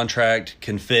good contract.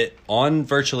 Can fit on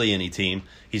virtually any team.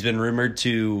 He's been rumored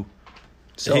to...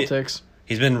 Celtics.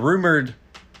 He's been rumored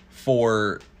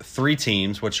for 3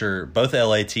 teams, which are both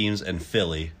LA teams and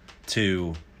Philly,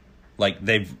 to... Like,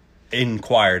 they've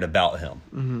inquired about him.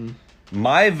 Mm-hmm.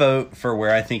 My vote for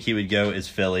where I think he would go is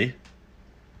Philly.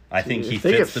 I think he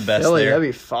fits the best Philly, there. That'd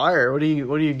be fire. What do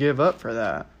you give up for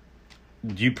that?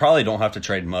 You probably don't have to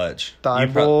trade much.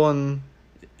 Thibault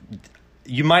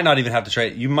You might not even have to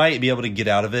trade. You might be able to get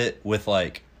out of it with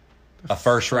like a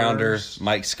first rounder,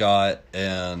 Mike Scott,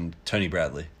 and Tony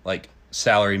Bradley. Like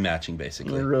salary matching,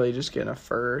 basically. You're really just getting a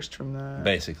first from that.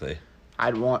 Basically.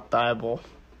 I'd want Thibault.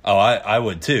 Oh, I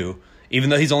would too. Even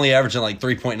though he's only averaging like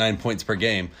 3.9 points per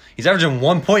game. He's averaging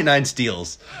 1.9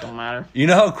 steals. Don't matter. You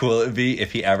know how cool it would be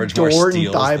if he averaged more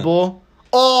steals? Thibault.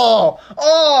 Oh!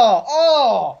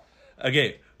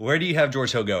 Okay, where do you have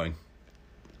George Hill going?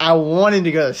 I wanted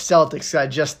to go to Celtics. I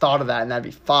just thought of that, and that'd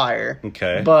be fire.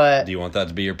 Okay. But do you want that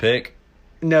to be your pick?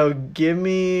 No, give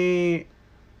me...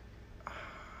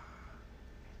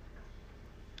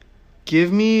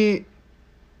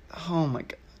 Oh, my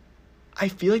God. I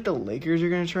feel like the Lakers are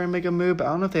going to try and make a move, but I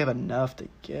don't know if they have enough to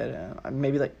get him.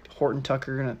 Maybe like Horton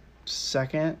Tucker in a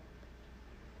second.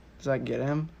 Does that get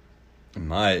him? It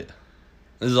might.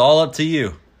 This is all up to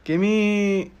you. Give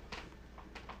me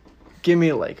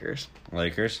Lakers.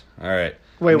 Lakers? All right.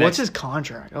 Wait, what's his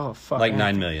contract? Oh, fuck. Like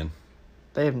 $9 million.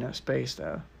 They have no space,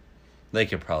 though. They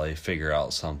could probably figure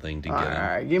out something to get him. All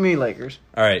right, give me Lakers.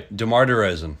 All right, DeMar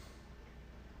DeRozan.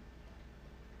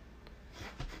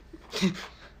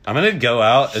 I'm going to go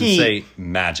out and say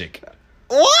Magic.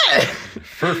 What?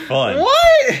 For fun.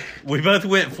 What? We both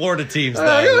went Florida teams,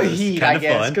 though. I Heat, I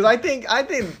guess. Fun. Because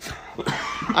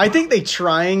I think they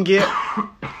try and get...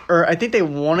 Or I think they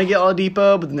want to get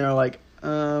Oladipo, but then they're like,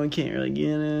 we can't really get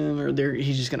him. Or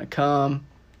he's just going to come.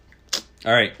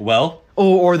 All right, well...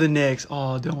 Or the Knicks.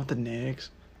 Oh, don't want the Knicks.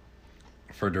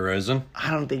 For DeRozan? I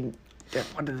don't think they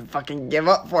wanted to fucking give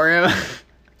up for him.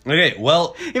 Okay,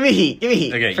 well... Give me Heat.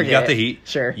 Okay, you got the Heat.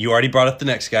 Sure. You already brought up the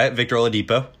next guy, Victor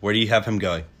Oladipo. Where do you have him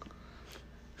going?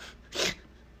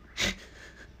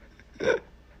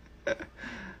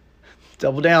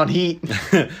 Double down, Heat.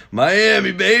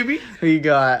 Miami, baby. Who you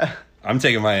got? I'm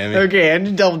taking Miami. Okay,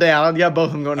 and double down. You got both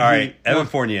of them going to All Heat. right, Evan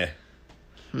Fournier.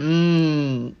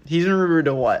 He's rumored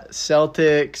to what?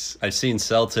 Celtics. I've seen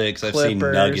Celtics. Clippers. I've seen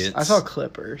Nuggets. I saw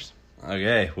Clippers.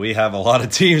 Okay, we have a lot of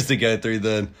teams to go through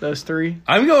then. Those three?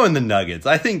 I'm going the Nuggets.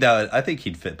 I think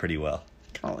he'd fit pretty well.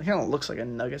 Kind of looks like a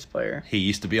Nuggets player. He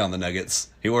used to be on the Nuggets.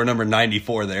 He wore number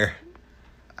 94 there.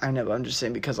 I know, but I'm just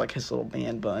saying because like his little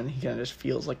man bun, he kind of just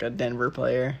feels like a Denver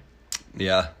player.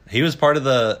 Yeah, he was part of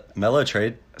the Melo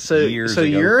trade years ago.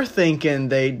 You're thinking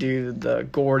they do the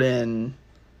Gordon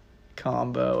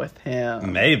combo with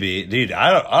him? Maybe, dude.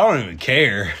 I don't even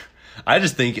care. I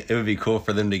just think it would be cool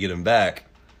for them to get him back.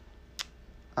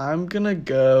 I'm gonna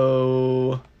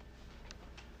go.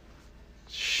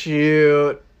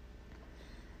 Shoot.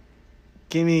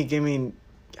 Give me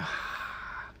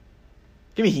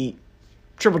Heat.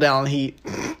 Triple down on the Heat.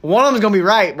 One of them's gonna be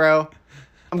right, bro.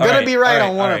 I'm gonna be right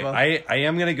on one of them. I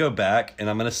am gonna go back and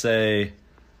I'm gonna say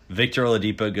Victor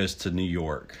Oladipo goes to New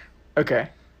York. Okay.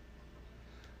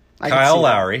 Kyle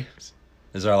Lowry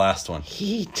is our last one.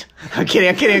 Heat. I'm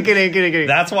kidding.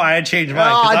 That's why I changed mine,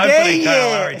 because I'm putting Kyle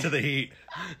Lowry to the Heat.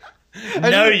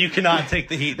 No, you cannot take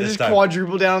the Heat this just time.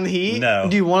 Quadruple down the Heat? No.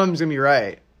 Dude, one of them's gonna be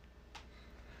right.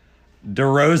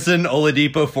 DeRozan,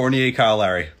 Oladipo, Fournier, Kyle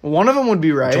Lowry. One of them would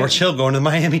be right. George Hill going to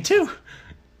Miami too.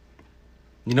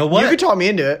 You know what? You could talk me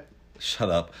into it. Shut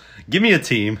up. Give me a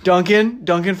team.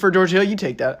 Duncan for George Hill. You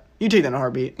take that. You take that in a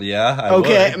heartbeat. Yeah, I would.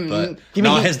 But give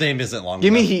me Heat. His name isn't long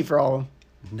Give enough. me Heat for all of them.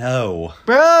 No.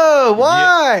 Bro,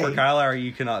 why? For Kyle Lowry,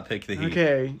 you cannot pick the Heat.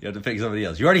 Okay. You have to pick somebody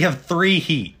else. You already have 3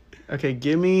 Heat. Okay,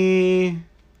 give me...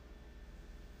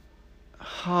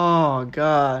 Oh,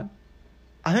 God.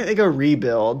 I think they go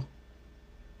rebuild.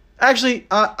 Actually,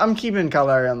 I'm keeping Kyle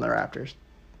Lowry on the Raptors.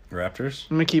 Raptors?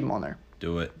 I'm going to keep him on there.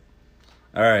 Do it.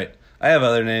 All right. I have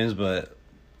other names, but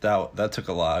that took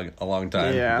a long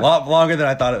time. Yeah. A lot longer than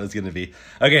I thought it was going to be.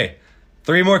 Okay.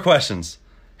 3 more questions.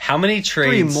 How many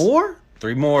trades? 3 more?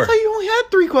 3 more. I thought you only had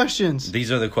 3 questions.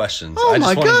 These are the questions. Oh I just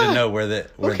my wanted God. to know where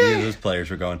those players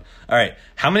were going. All right.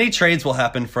 How many trades will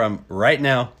happen from right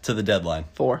now to the deadline?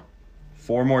 4.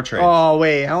 4 more trades. Oh,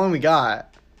 wait. How long we got?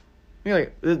 We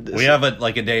have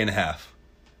a day and a half.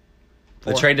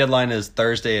 The 4. trade deadline is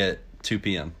Thursday at 2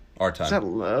 p.m. our time. Is that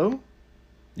low?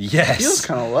 Yes. It feels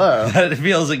kind of low. That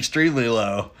feels extremely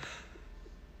low.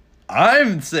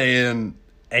 I'm saying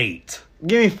 8.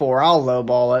 Give me 4. I'll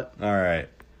lowball it. All right.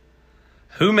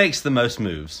 Who makes the most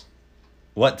moves?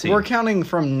 What team? We're counting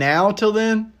from now till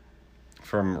then?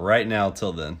 From right now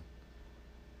till then.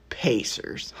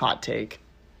 Pacers. Hot take.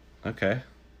 Okay.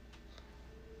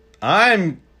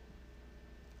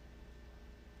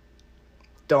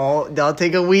 Don't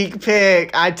take a weak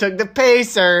pick. I took the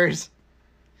Pacers.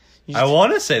 I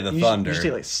want to say the Thunder. You should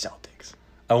take like Celtics.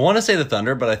 I want to say the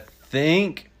Thunder, but I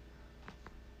think...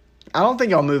 I don't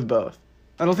think I'll move both.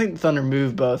 I don't think the Thunder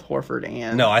move both Horford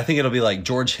and... No, I think it'll be like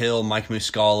George Hill, Mike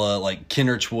Muscala, like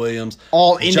Kenrich Williams,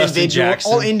 all Justin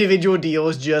Jackson. All individual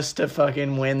deals just to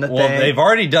fucking win the thing. Well, they've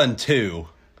already done 2.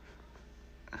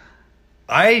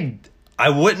 I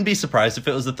wouldn't be surprised if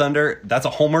it was the Thunder. That's a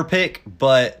homer pick,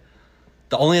 but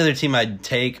the only other team I'd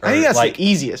take... I think that's like, the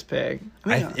easiest pick.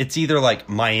 It's either like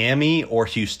Miami or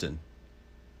Houston.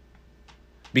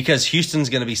 Because Houston's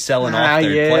going to be selling off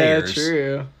their players. Yeah,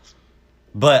 true.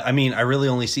 But, I mean, I really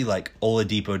only see, like,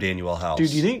 Oladipo, Daniel House.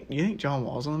 Dude, you think John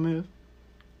Wall's on the move?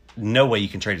 No way you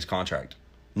can trade his contract.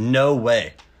 No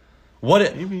way.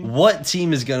 What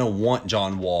team is going to want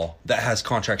John Wall that has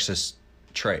contracts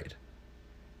to trade?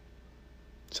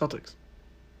 Celtics.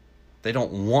 They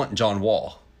don't want John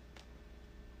Wall.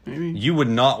 Maybe. You would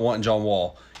not want John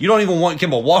Wall. You don't even want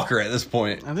Kemba Walker at this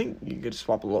point. I think you could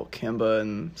swap a little Kemba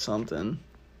and something.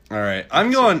 All right.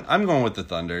 I'm going with the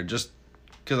Thunder just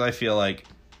because I feel like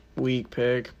weak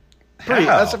pick.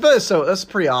 How? That's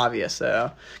pretty obvious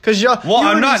though. Because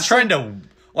I'm not trying to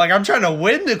I'm trying to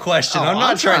win the question. I'm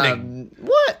not trying to.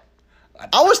 What?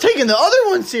 I was taking the other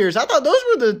ones serious. I thought those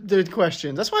were the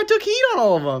questions. That's why I took heat on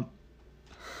all of them.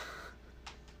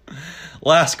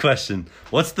 Last question.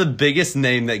 What's the biggest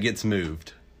name that gets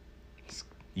moved?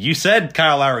 You said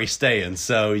Kyle Lowry staying,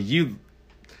 so you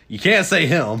can't say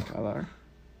him. Kyle Lowry.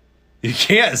 You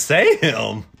can't say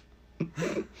him.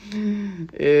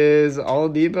 Is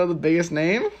Oladipo the biggest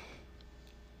name?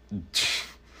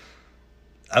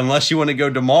 Unless you want to go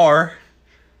DeMar.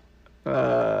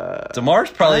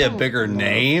 DeMar's probably a bigger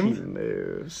name. He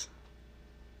moves.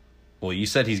 Well, you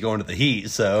said he's going to the Heat,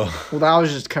 so. Well, that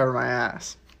was just to cover my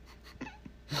ass.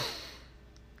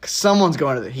 Cause someone's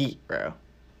going to the Heat, bro.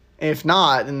 If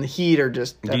not, then the Heat are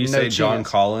just. Do you say John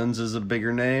Collins is a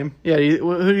bigger name? Yeah.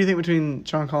 Who do you think between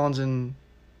John Collins and?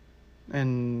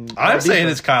 I'm saying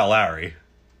it's Kyle Lowry.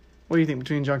 What do you think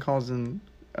between John Collins and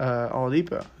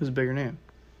Oladipo? Who's a bigger name?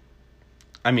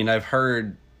 I mean, I've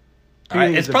heard.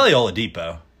 It's probably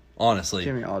Oladipo, honestly.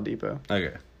 Give me Oladipo.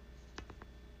 Okay.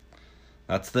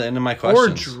 That's the end of my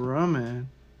questions. Or Drummond.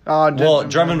 Well,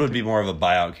 Drummond would be more of a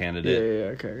buyout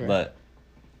candidate. Yeah, okay. But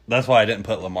that's why I didn't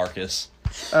put LaMarcus.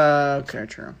 Okay,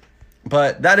 true.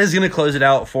 But that is going to close it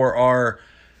out for our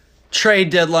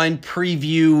trade deadline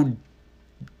preview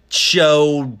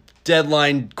show,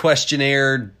 deadline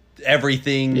questionnaire,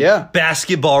 everything. Yeah.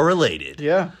 Basketball related.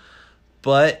 Yeah.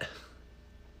 But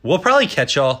we'll probably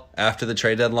catch y'all after the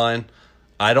trade deadline.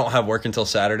 I don't have work until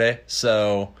Saturday,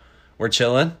 so we're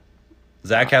chilling.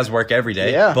 Zach has work every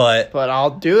day. Yeah, but I'll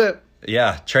do it.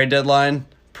 Yeah, trade deadline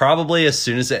probably as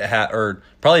soon as it or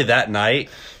probably that night.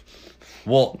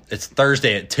 Well, it's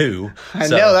Thursday at 2. I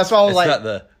know, that's why I was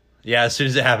like, as soon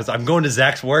as it happens, I'm going to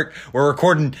Zach's work. We're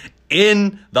recording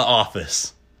in the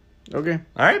office. Okay.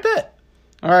 All right, bet.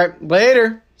 All right,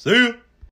 later. See you.